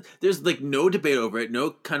random because there's like no debate over it,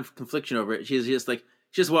 no kind of confliction over it. She's just like,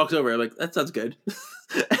 She just walks over. I'm like, that sounds good.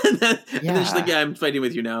 and then she's like, yeah, I'm fighting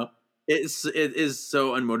with you now. It is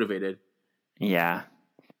so unmotivated. Yeah,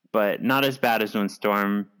 but not as bad as when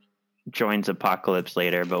Storm joins Apocalypse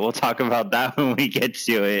later. But we'll talk about that when we get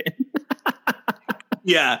to it.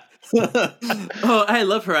 Yeah. Oh, I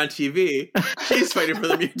love her on TV. She's fighting for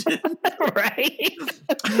the mutant. Right?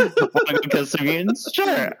 Want to kill some mutants?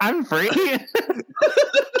 Sure, I'm free.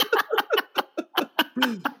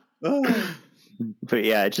 But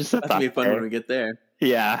yeah, it's just a That'll be fun when we get there.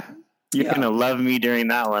 Yeah. You're going to love me during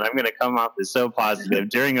that one. I'm going to come off as so positive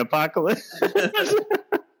during Apocalypse.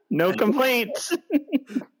 No complaints.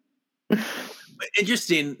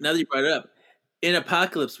 Interesting, now that you brought it up. In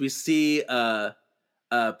Apocalypse, we see a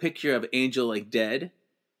picture of Angel like dead.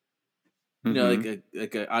 You know,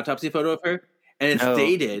 like an autopsy photo of her. And it's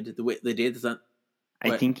dated. The way they dated is not.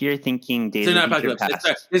 I think you're thinking Days of Future Apocalypse.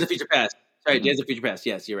 Past. Days of Future Past. Sorry, Days of Future Past.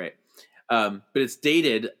 Yes, you're right. But it's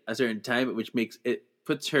dated a certain time, which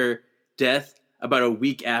puts her death about a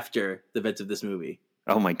week after the events of this movie.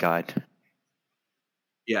 Oh my god.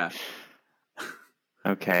 Yeah.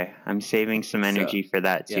 Okay, I'm saving some energy for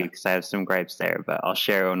that too because I have some gripes there, but I'll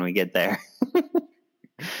share when we get there.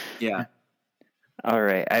 Yeah. All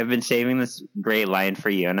right, I've been saving this great line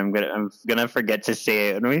for you, and I'm gonna forget to say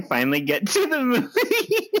it when we finally get to the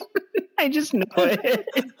movie. I just know it.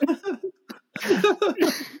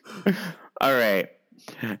 All right.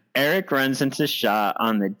 Eric runs into Shaw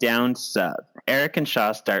on the down sub. Eric and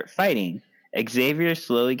Shaw start fighting. Xavier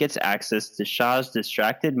slowly gets access to Shaw's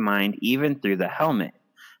distracted mind even through the helmet.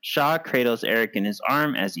 Shaw cradles Eric in his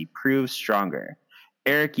arm as he proves stronger.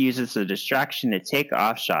 Eric uses the distraction to take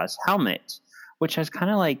off Shaw's helmet, which has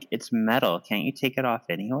kind of like, it's metal. Can't you take it off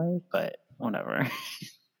anyway? But whatever.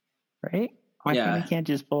 Right? Why can't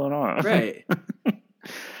just pull it off? Right.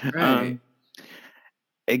 Right.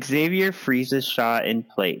 Xavier freezes Shaw in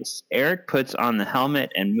place. Eric puts on the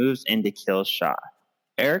helmet and moves in to kill Shaw.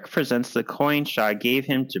 Eric presents the coin Shaw gave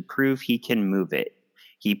him to prove he can move it.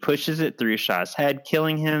 He pushes it through Shaw's head,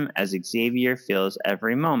 killing him as Xavier feels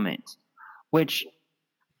every moment. Which,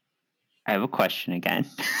 I have a question again.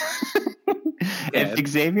 If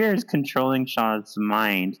Xavier is controlling Shaw's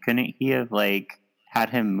mind, couldn't he have, like,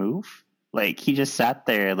 had him move? Like, he just sat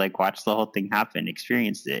there, like, watched the whole thing happen,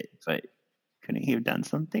 experienced it, but couldn't he have done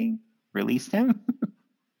something? Released him?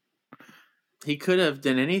 He could have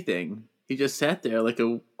done anything. He just sat there like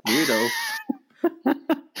a weirdo.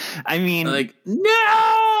 I mean, like,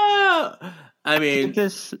 no! I mean,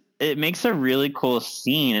 it makes a really cool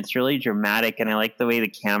scene. It's really dramatic, and I like the way the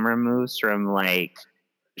camera moves from, like,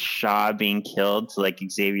 Shaw being killed to, like,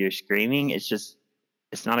 Xavier screaming. It's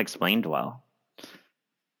not explained well.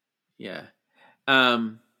 Yeah. Yeah,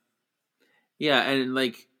 and,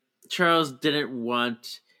 like, Charles didn't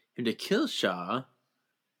want him to kill Shaw.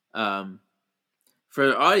 For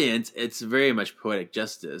the audience, it's very much poetic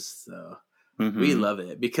justice. So we love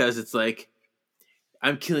it because it's like,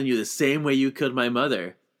 I'm killing you the same way you killed my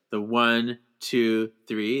mother. The 1, 2,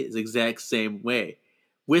 3 is the exact same way.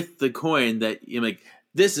 With the coin that you're like,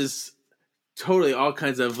 this is totally all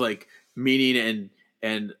kinds of like meaning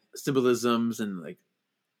and symbolisms and like,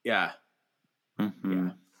 yeah.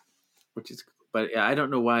 Which is, but yeah, I don't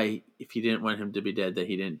know why, if he didn't want him to be dead, that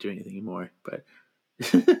he didn't do anything more. But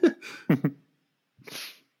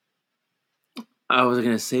I was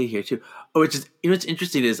going to say here too. Oh, which is, you know, what's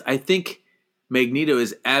interesting is I think Magneto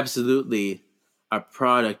is absolutely a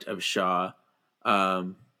product of Shaw,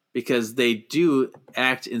 because they do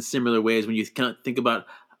act in similar ways. When you think about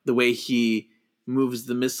the way he moves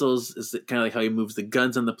the missiles, is kind of like how he moves the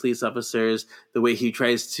guns on the police officers. The way he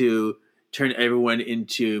tries to turn everyone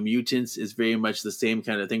into mutants is very much the same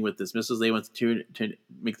kind of thing with his missiles. They want to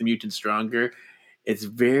make the mutants stronger. It's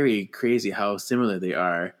very crazy how similar they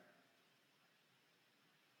are.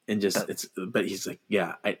 And just but he's like,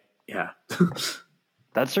 yeah.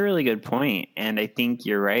 That's a really good point, and I think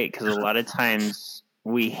you're right, because a lot of times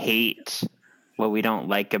we hate what we don't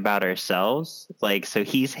like about ourselves. Like, so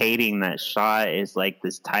he's hating that Shaw is like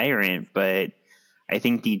this tyrant, but I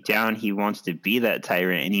think deep down he wants to be that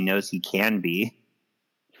tyrant, and he knows he can be.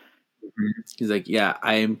 He's like, yeah,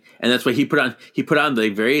 and that's why he put on the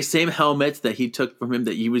very same helmets that he took from him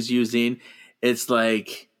that he was using. It's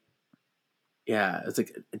like, yeah, it's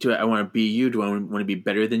like, do I want to be you? Do I want to be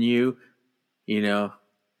better than you? You know?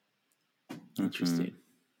 Interesting.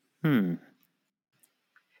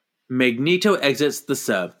 Magneto exits the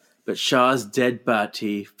sub, but Shaw's dead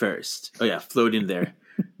body first. Oh yeah, floating there.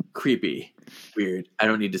 Creepy. Weird. I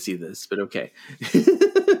don't need to see this, but okay.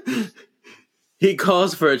 He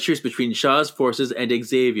calls for a truce between Shaw's forces and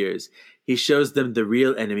Xavier's. He shows them the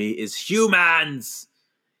real enemy is humans.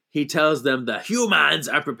 He tells them the humans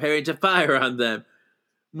are preparing to fire on them.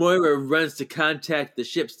 Moira runs to contact the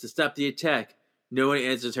ships to stop the attack. No one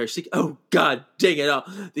answers her. She's like, oh, God, dang it all.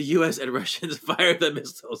 The U.S. and Russians fire the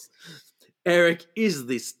missiles. Eric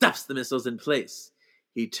easily stops the missiles in place.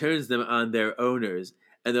 He turns them on their owners,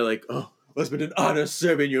 and they're like, oh, it's been an honor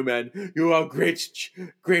serving you, man. You are great,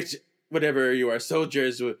 whatever you are,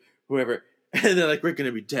 soldiers, whoever. And they're like, we're going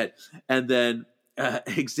to be dead. And then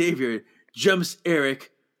Xavier jumps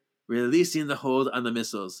Eric, releasing the hold on the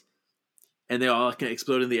missiles. And they all kind of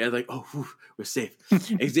explode in the air, like, oh, whew, we're safe.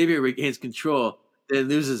 Xavier regains control, then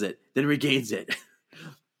loses it, then regains it.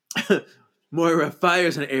 Moira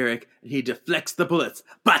fires on Eric, and he deflects the bullets.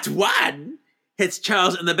 But one hits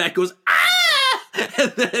Charles in the back, goes, ah!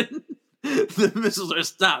 And then the missiles are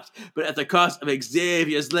stopped, but at the cost of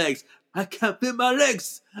Xavier's legs. I can't feel my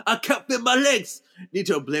legs! I can't feel my legs!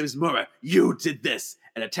 Nito blames Moira. You did this!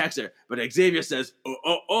 And attacks her. But Xavier says,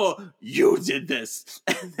 oh, you did this!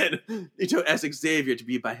 And then Nito asks Xavier to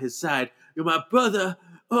be by his side. You're my brother!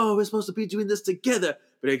 Oh, we're supposed to be doing this together!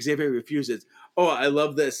 But Xavier refuses. Oh, I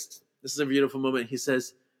love this. This is a beautiful moment. He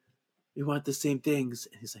says, we want the same things.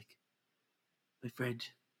 And he's like, my friend,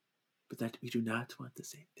 but that we do not want the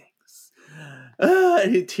same things.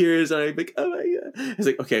 And he tears on him, like, oh my God. He's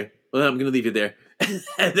like, okay, well, I'm going to leave you there.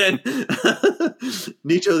 And then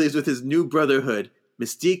Nito leaves with his new brotherhood.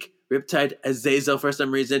 Mystique, Riptide, Azazel for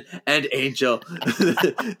some reason, and Angel.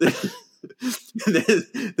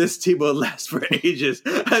 This team will last for ages.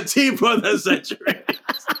 A team for the century.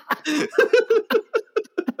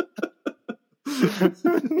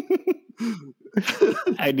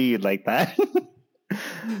 I knew you'd like that.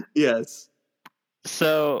 Yes.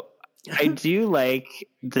 So I do like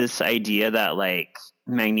this idea that like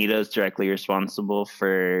Magneto's directly responsible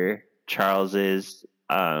for Charles's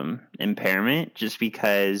impairment, just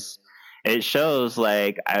because it shows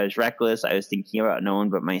like I was reckless, I was thinking about no one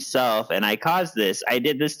but myself, and I caused this. I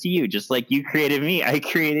did this to you, just like you created me, I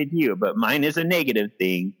created you, but mine is a negative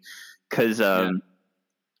thing. Because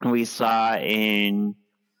we saw in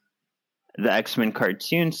the X-Men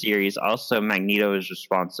cartoon series, also Magneto is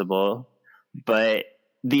responsible, but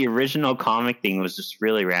the original comic thing was just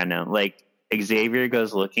really random. Like, Xavier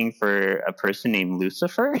goes looking for a person named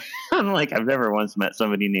Lucifer. I'm like, I've never once met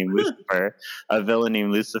somebody named Lucifer, a villain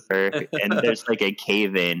named Lucifer, and there's like a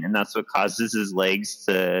cave in, and that's what causes his legs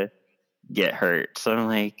to get hurt. So I'm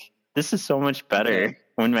like, this is so much better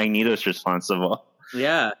when Magneto's responsible.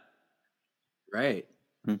 Yeah. Right.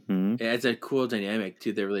 Mm-hmm. It adds a cool dynamic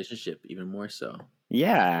to their relationship, even more so.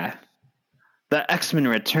 Yeah. The X-Men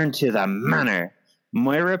return to the manor.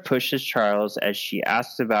 Moira pushes Charles as she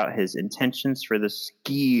asks about his intentions for the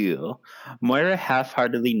skill. Moira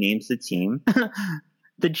half-heartedly names the team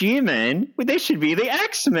the G-Men. They should be the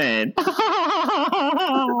X-Men.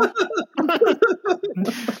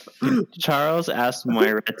 Charles asks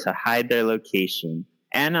Moira to hide their location.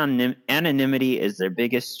 Anonymity is their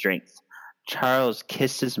biggest strength. Charles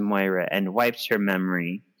kisses Moira and wipes her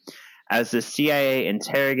memory. As the CIA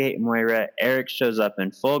interrogate Moira, Eric shows up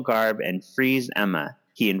in full garb and frees Emma.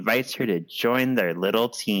 He invites her to join their little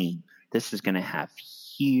team. This is going to have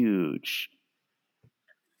huge,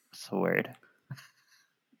 what's the word?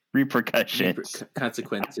 Repercussions.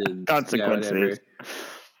 Consequences. Consequences. Yeah,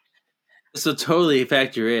 so totally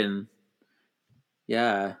factor in.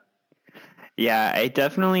 Yeah. Yeah, I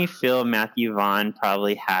definitely feel Matthew Vaughn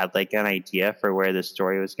probably had like an idea for where the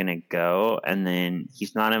story was going to go, and then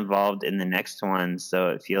he's not involved in the next one, so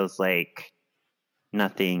it feels like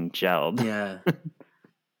nothing gelled. Yeah.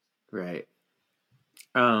 Right.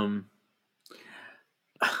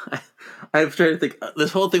 I've tried to think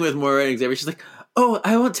this whole thing with Moira and Xavier. She's like, "Oh,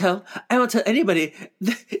 I won't tell anybody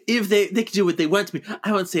if they can do what they want to me.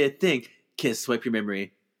 I won't say a thing." Kiss, wipe your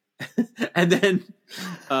memory, and then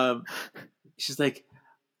she's like,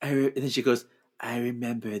 and then she goes, "I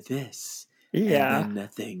remember this." Yeah. And then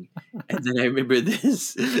nothing. And then I remember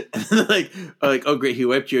this. And then like, oh great, he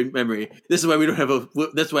wiped your memory. This is why we don't have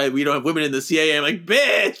that's why we don't have women in the CIA. I'm like,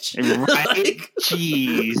 bitch. Right? Like,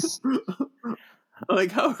 jeez. I'm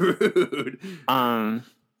like, how rude.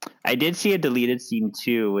 I did see a deleted scene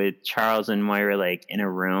too with Charles and Moira like in a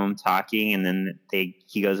room talking, and then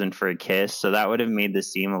he goes in for a kiss. So that would have made the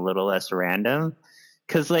scene a little less random.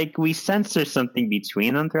 Cause like we sense there's something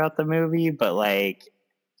between them throughout the movie, but like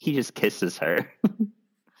he just kisses her.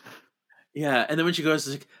 Yeah, and then when she goes,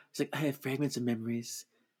 it's like I have fragments of memories,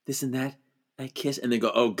 this and that. I kiss, and they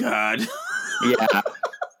go, oh god. Yeah.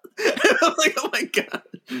 I'm like, oh my god.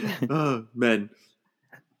 Oh man.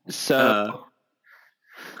 So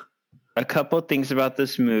A couple things about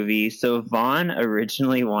this movie. So Vaughn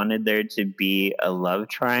originally wanted there to be a love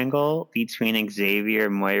triangle between Xavier,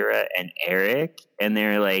 Moira, and Eric, and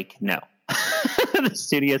they're like, no. The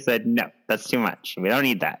studio said, no, that's too much. We don't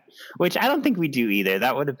need that. Which I don't think we do either.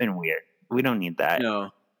 That would have been weird. We don't need that.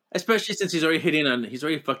 No. Especially since he's already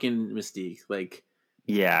fucking Mystique. Like,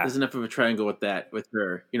 yeah. There's enough of a triangle with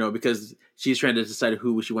her, because she's trying to decide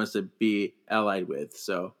who she wants to be allied with.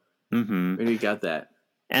 So maybe you got that.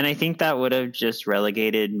 And I think that would have just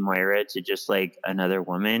relegated Moira to just like another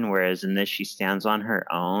woman, whereas in this she stands on her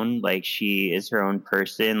own. Like she is her own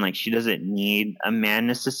person. Like she doesn't need a man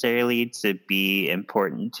necessarily to be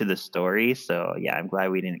important to the story. So yeah, I'm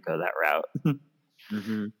glad we didn't go that route.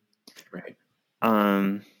 Right.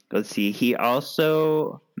 Let's see. He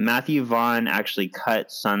also Matthew Vaughn actually cut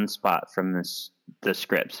Sunspot from the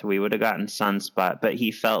script. So we would have gotten Sunspot, but he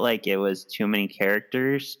felt like it was too many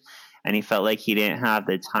characters. And he felt like he didn't have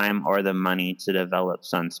the time or the money to develop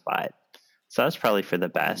Sunspot. So that's probably for the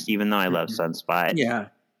best, even though I love Sunspot. Yeah.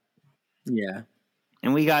 Yeah.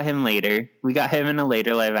 And we got him later. We got him in a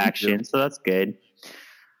later live action, so that's good.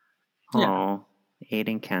 Yeah. Oh,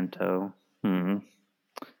 Aiden Canto.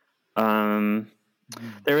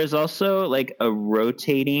 There was also like a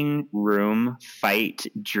rotating room fight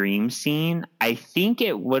dream scene. I think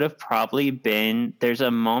it would have probably been, there's a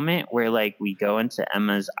moment where like we go into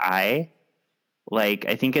Emma's eye. Like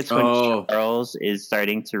I think it's when Charles is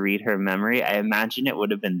starting to read her memory. I imagine it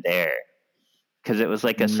would have been there because it was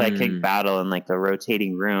like a psychic battle in like a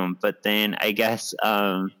rotating room. But then I guess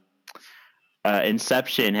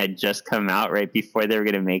Inception had just come out right before they were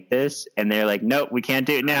going to make this, and they're like, nope, we can't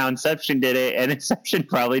do it now. Inception did it, and Inception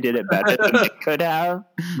probably did it better than they could have.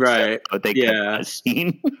 Right. So, but they could have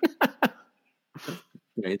seen.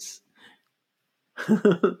 Nice.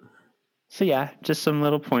 So yeah, just some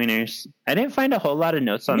little pointers. I didn't find a whole lot of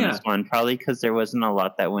notes on this one, probably because there wasn't a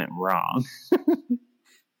lot that went wrong.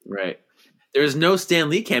 Right. There's no Stan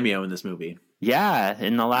Lee cameo in this movie. Yeah,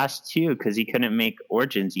 in the last two, because he couldn't make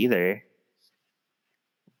Origins either.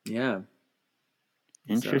 Yeah.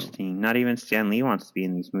 Interesting. So. Not even Stan Lee wants to be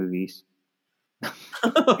in these movies. No,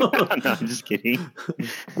 I'm just kidding.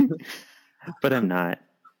 But I'm not.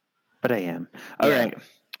 But I am. All right.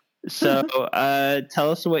 So tell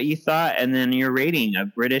us what you thought, and then your rating. A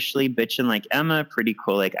Britishly bitchin' like Emma, pretty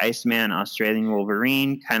cool like Iceman, Australian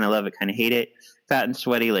Wolverine, kind of love it, kind of hate it, fat and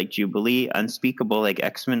sweaty like Jubilee, unspeakable like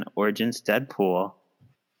X-Men Origins Deadpool.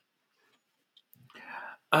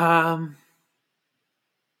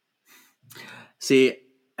 See,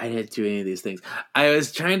 I didn't do any of these things. I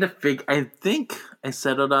was trying to figure. I think I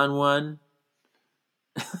settled on one.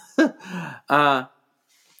 I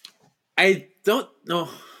don't know.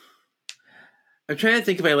 I'm trying to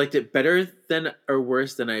think if I liked it better than or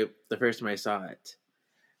worse than the first time I saw it,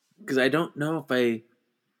 because I don't know if I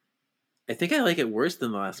think I like it worse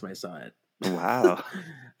than the last time I saw it. Wow.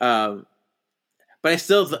 But I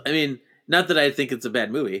still, not that I think it's a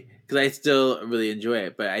bad movie, because I still really enjoy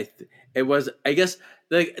it. But I guess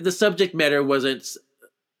the subject matter wasn't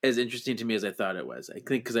as interesting to me as I thought it was. I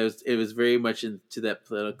think because it was very much into that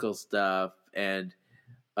political stuff, and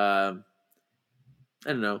I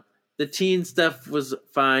don't know. The teen stuff was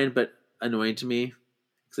fine, but annoying to me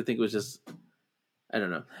because I think it was just, I don't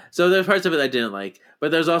know. So there's parts of it I didn't like, but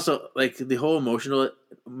there's also like the whole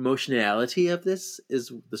emotionality of this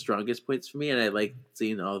is the strongest points for me, and I like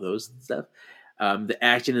seeing all those stuff. The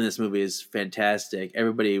action in this movie is fantastic.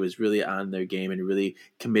 Everybody was really on their game and really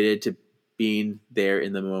committed to being there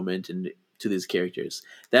in the moment and to these characters.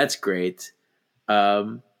 That's great.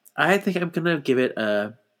 I think I'm gonna give it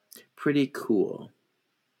a pretty cool.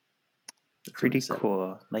 Pretty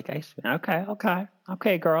cool. Like Iceman.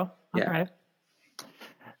 Okay, girl. Yeah. All right.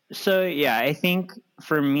 So yeah, I think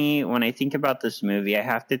for me, when I think about this movie, I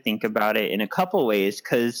have to think about it in a couple ways,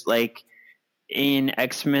 because like in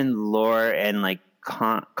X-Men lore and like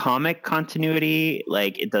comic continuity,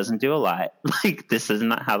 like it doesn't do a lot. Like this is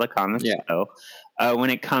not how the comics go. When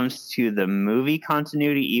it comes to the movie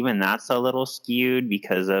continuity, even that's a little skewed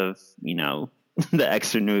because of the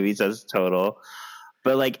X-Men movies as a total.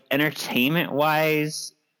 But like entertainment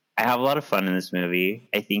wise, I have a lot of fun in this movie.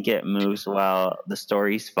 I think it moves well. The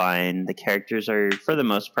story's fun. The characters are, for the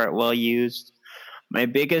most part, well used. My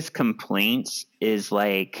biggest complaints is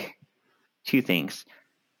like two things.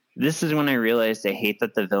 This is when I realized I hate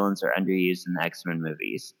that the villains are underused in the X-Men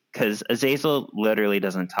movies, because Azazel literally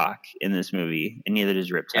doesn't talk in this movie, and neither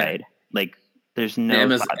does Riptide. Like, there's no.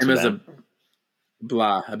 Emma's a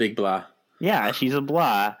blah, a big blah. Yeah, she's a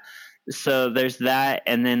blah. So there's that,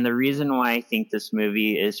 and then the reason why I think this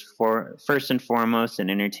movie is first and foremost an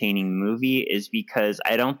entertaining movie is because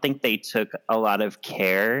I don't think they took a lot of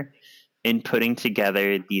care in putting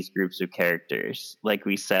together these groups of characters. Like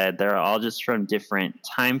we said, they're all just from different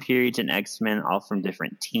time periods in X-Men, all from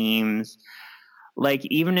different teams. Like,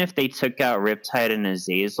 even if they took out Riptide and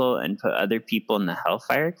Azazel and put other people in the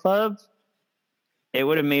Hellfire Club, it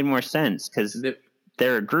would have made more sense because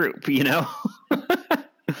they're a group, you know?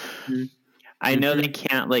 Mm-hmm. I know they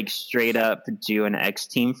can't like straight up do an X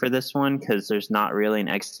team for this one because there's not really an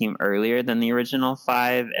X team earlier than the original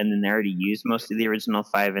 5, and then they already used most of the original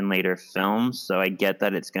 5 in later films. So I get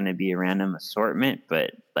that it's going to be a random assortment,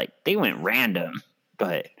 but like they went random.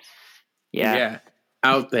 But yeah,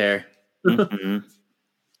 out there. Mm-hmm.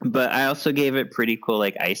 But I also gave it pretty cool,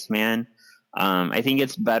 like Iceman. I think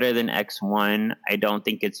it's better than X1. I don't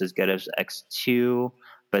think it's as good as X2.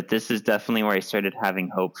 But this is definitely where I started having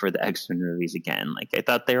hope for the X-Men movies again. Like, I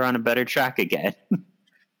thought they were on a better track again.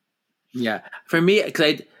 Yeah. For me,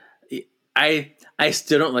 because I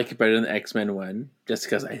still don't like it better than the X-Men 1, just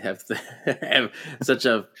because I have such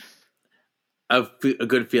a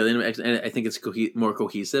good feeling of X-Men, and I think it's more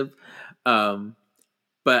cohesive.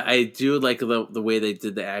 But I do like the way they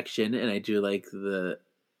did the action, and I do like the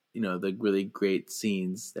really great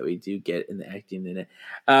scenes that we do get in the acting in it.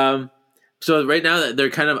 So right now they're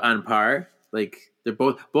kind of on par. Like they're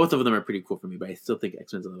both of them are pretty cool for me, but I still think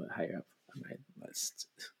X-Men's a little bit higher up on my list.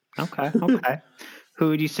 Okay. Who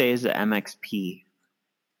would you say is the MXP?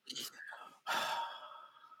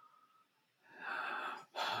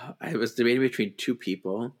 I was debating between two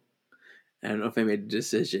people. I don't know if I made a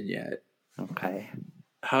decision yet. Okay.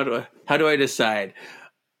 How do I decide?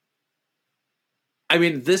 I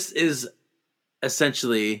mean, this is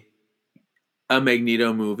essentially a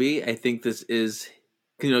Magneto movie. I think this is,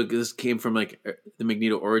 this came from like the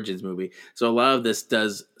Magneto Origins movie. So a lot of this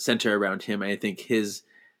does center around him. I think his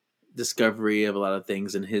discovery of a lot of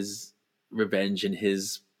things and his revenge and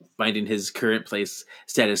his finding his current place,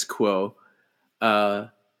 status quo.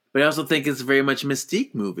 But I also think it's very much a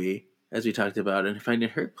Mystique movie, as we talked about, and finding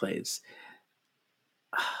her place.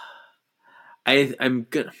 I'm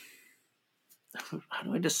good. How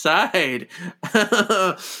do I decide?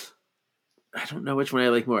 I don't know which one I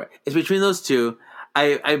like more. It's between those two.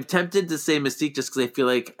 I'm tempted to say Mystique just because I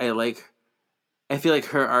feel like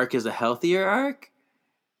her arc is a healthier arc,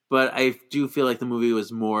 but I do feel like the movie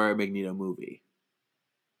was more a Magneto movie.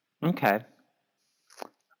 Okay.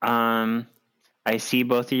 I see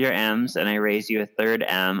both of your M's, and I raise you a third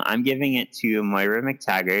M. I'm giving it to Moira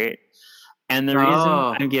McTaggart. And the reason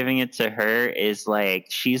I'm giving it to her is like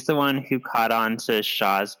she's the one who caught on to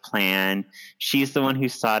Shaw's plan. She's the one who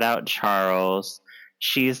sought out Charles.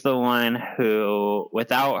 She's the one who,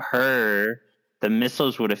 without her, the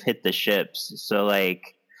missiles would have hit the ships. So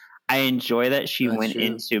like, I enjoy that she went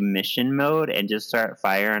into mission mode and just started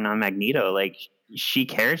firing on Magneto. Like she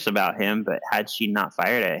cares about him, but had she not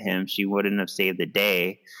fired at him, she wouldn't have saved the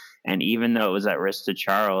day. And even though it was at risk to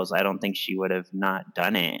Charles, I don't think she would have not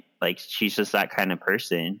done it. Like, she's just that kind of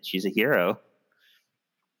person. She's a hero.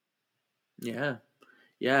 Yeah.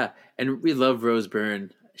 Yeah. And we love Rose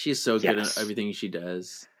Byrne. She's so good at everything she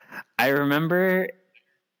does. I remember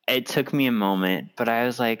it took me a moment, but I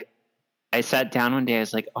was like, I sat down one day, I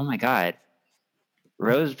was like, oh my God,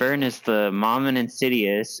 Rose Byrne is the mom in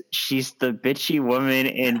Insidious. She's the bitchy woman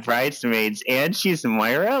in Bridesmaids, and she's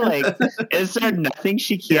Moira. Like, is there nothing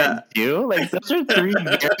she can't do? Like, those are three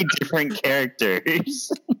very different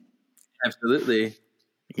characters. Absolutely.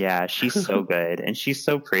 Yeah, she's so good, and she's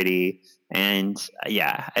so pretty, and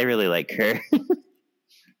yeah, I really like her.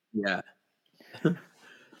 Yeah.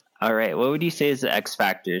 All right, what would you say is the X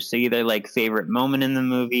factor? So either like favorite moment in the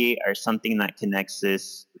movie or something that connects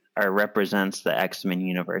this or represents the X-Men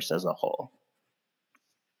universe as a whole.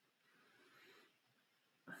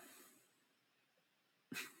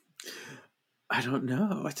 I don't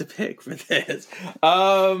know what to pick for this.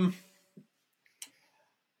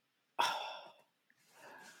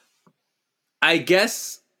 I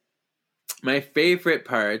guess my favorite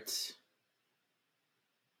part.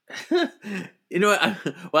 You know what?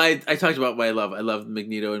 I talked about what I love. I love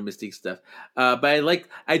Magneto and Mystique stuff. But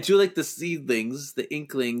I do like the seedlings, the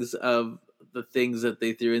inklings of the things that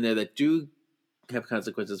they threw in there that do have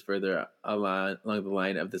consequences further along the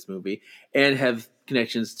line of this movie and have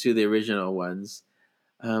connections to the original ones.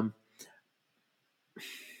 Part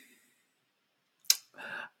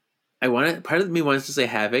of me wants to say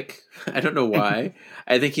Havoc. I don't know why.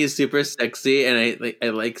 I think he's super sexy, and I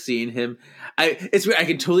like seeing him. It's weird. I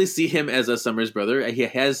can totally see him as a Summers brother. He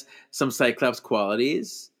has some Cyclops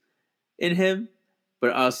qualities in him,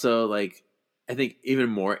 but also like I think even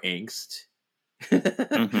more angst.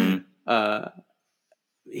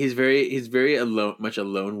 He's very alone, much a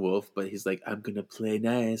lone wolf, but he's like, I'm gonna play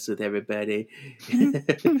nice with everybody.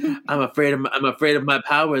 I'm afraid of my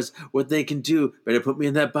powers, what they can do. Better put me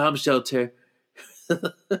in that bomb shelter.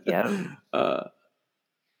 Yeah.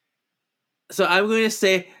 So I'm going to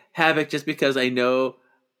say Havoc just because I know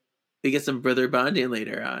we get some brother bonding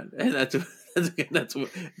later on, and that's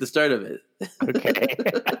the start of it. Okay.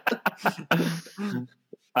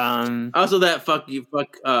 Also,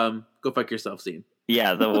 that go fuck yourself scene.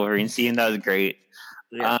 Yeah, the Wolverine scene, that was great.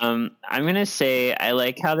 Yeah. I'm gonna say I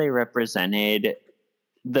like how they represented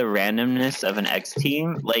the randomness of an X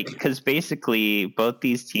team, like because basically both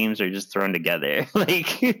these teams are just thrown together.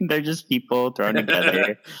 Like they're just people thrown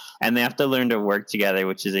together, and they have to learn to work together,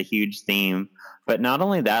 which is a huge theme. But not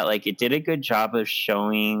only that, like it did a good job of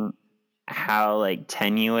showing how like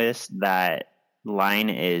tenuous that line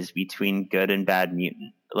is between good and bad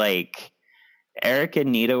mutant. Like Eric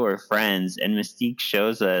and Nita were friends, and Mystique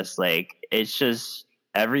shows us like it's just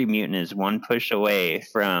every mutant is one push away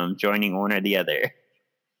from joining one or the other.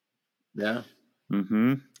 Yeah.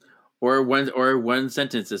 Mm-hmm. Or one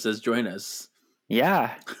sentence that says "join us."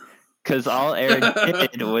 Yeah, because all Eric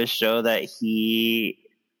did was show that he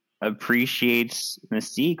appreciates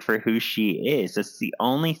Mystique for who she is. It's the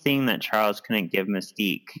only thing that Charles couldn't give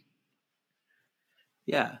Mystique.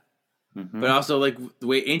 Yeah, Mm-hmm. but also like the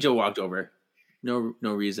way Angel walked over, no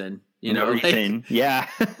reason, you know, No reason. Yeah,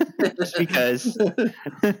 just because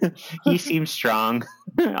he seems strong.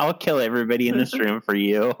 I'll kill everybody in this room for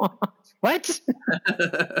you. What?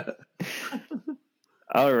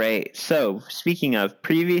 All right. So, speaking of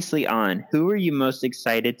previously on, who were you most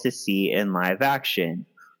excited to see in live action?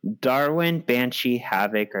 Darwin, Banshee,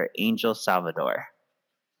 Havoc, or Angel Salvador?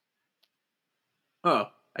 Oh,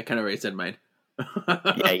 I kind of already said mine.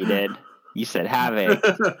 Yeah, you did. You said Havoc.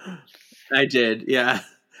 I did. Yeah,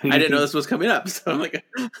 Who I do you didn't know think- this was coming up, so I'm like,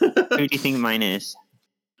 Who do you think mine is?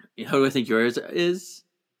 How do I think yours is?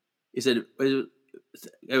 You said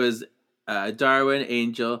it was Darwin,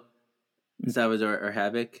 Angel, Salvador, or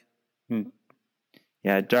Havoc.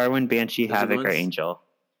 Yeah, Darwin, Banshee, Those are the Havoc, or ones? Angel.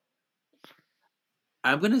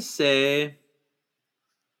 I'm gonna say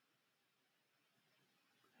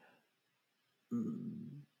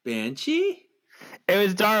Banshee. It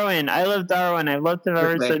was Darwin. I love Darwin. I loved him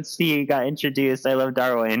ever Okay. since he got introduced. I love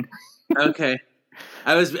Darwin. Okay,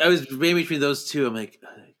 I was maybe between those two. I'm like,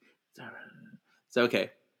 Darwin. So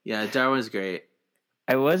okay, yeah, Darwin's great.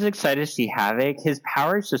 I was excited to see Havoc. His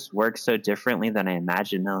powers just work so differently than I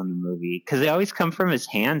imagined them in the movie. Because they always come from his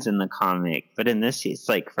hands in the comic, but in this, it's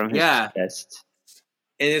like from his Yeah. chest.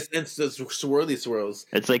 And it's the swirly swirls.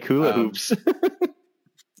 It's like hula hoops.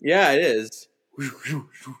 Yeah, it is.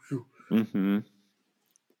 Mm-hmm.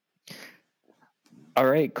 All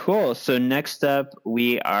right, cool. So next up,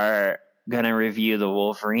 we are going to review the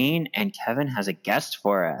Wolverine, and Kevin has a guest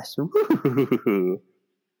for us. Woo-hoo-hoo-hoo.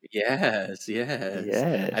 Yes.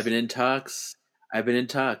 Yes. I've been in talks.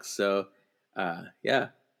 So, yeah.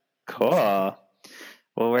 Cool.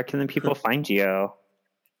 Well, where can the people find you?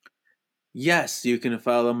 Yes, you can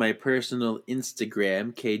follow my personal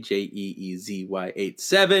Instagram,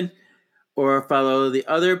 KJEEZY87, or follow the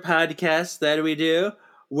other podcasts that we do,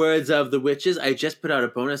 Words of the Witches. I just put out a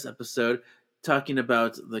bonus episode talking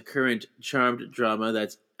about the current Charmed drama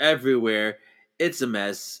that's everywhere. It's a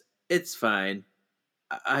mess. It's fine.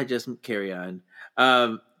 I just carry on.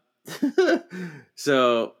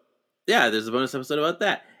 So, yeah, there's a bonus episode about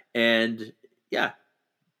that. And, yeah,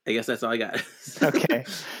 I guess that's all I got. Okay.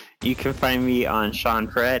 You can find me on Sean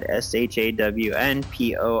Perrett, ShawnPorrett,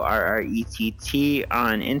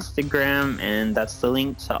 on Instagram, and that's the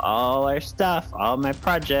link to all our stuff, all my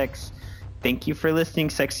projects. Thank you for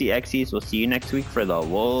listening, Sexy Xyz. We'll see you next week for the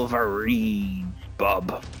Wolverine.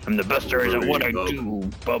 Bub. I'm the best there is at what I do.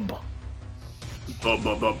 Bub. Bub,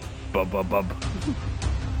 bub, bub. Bub, bub, bub.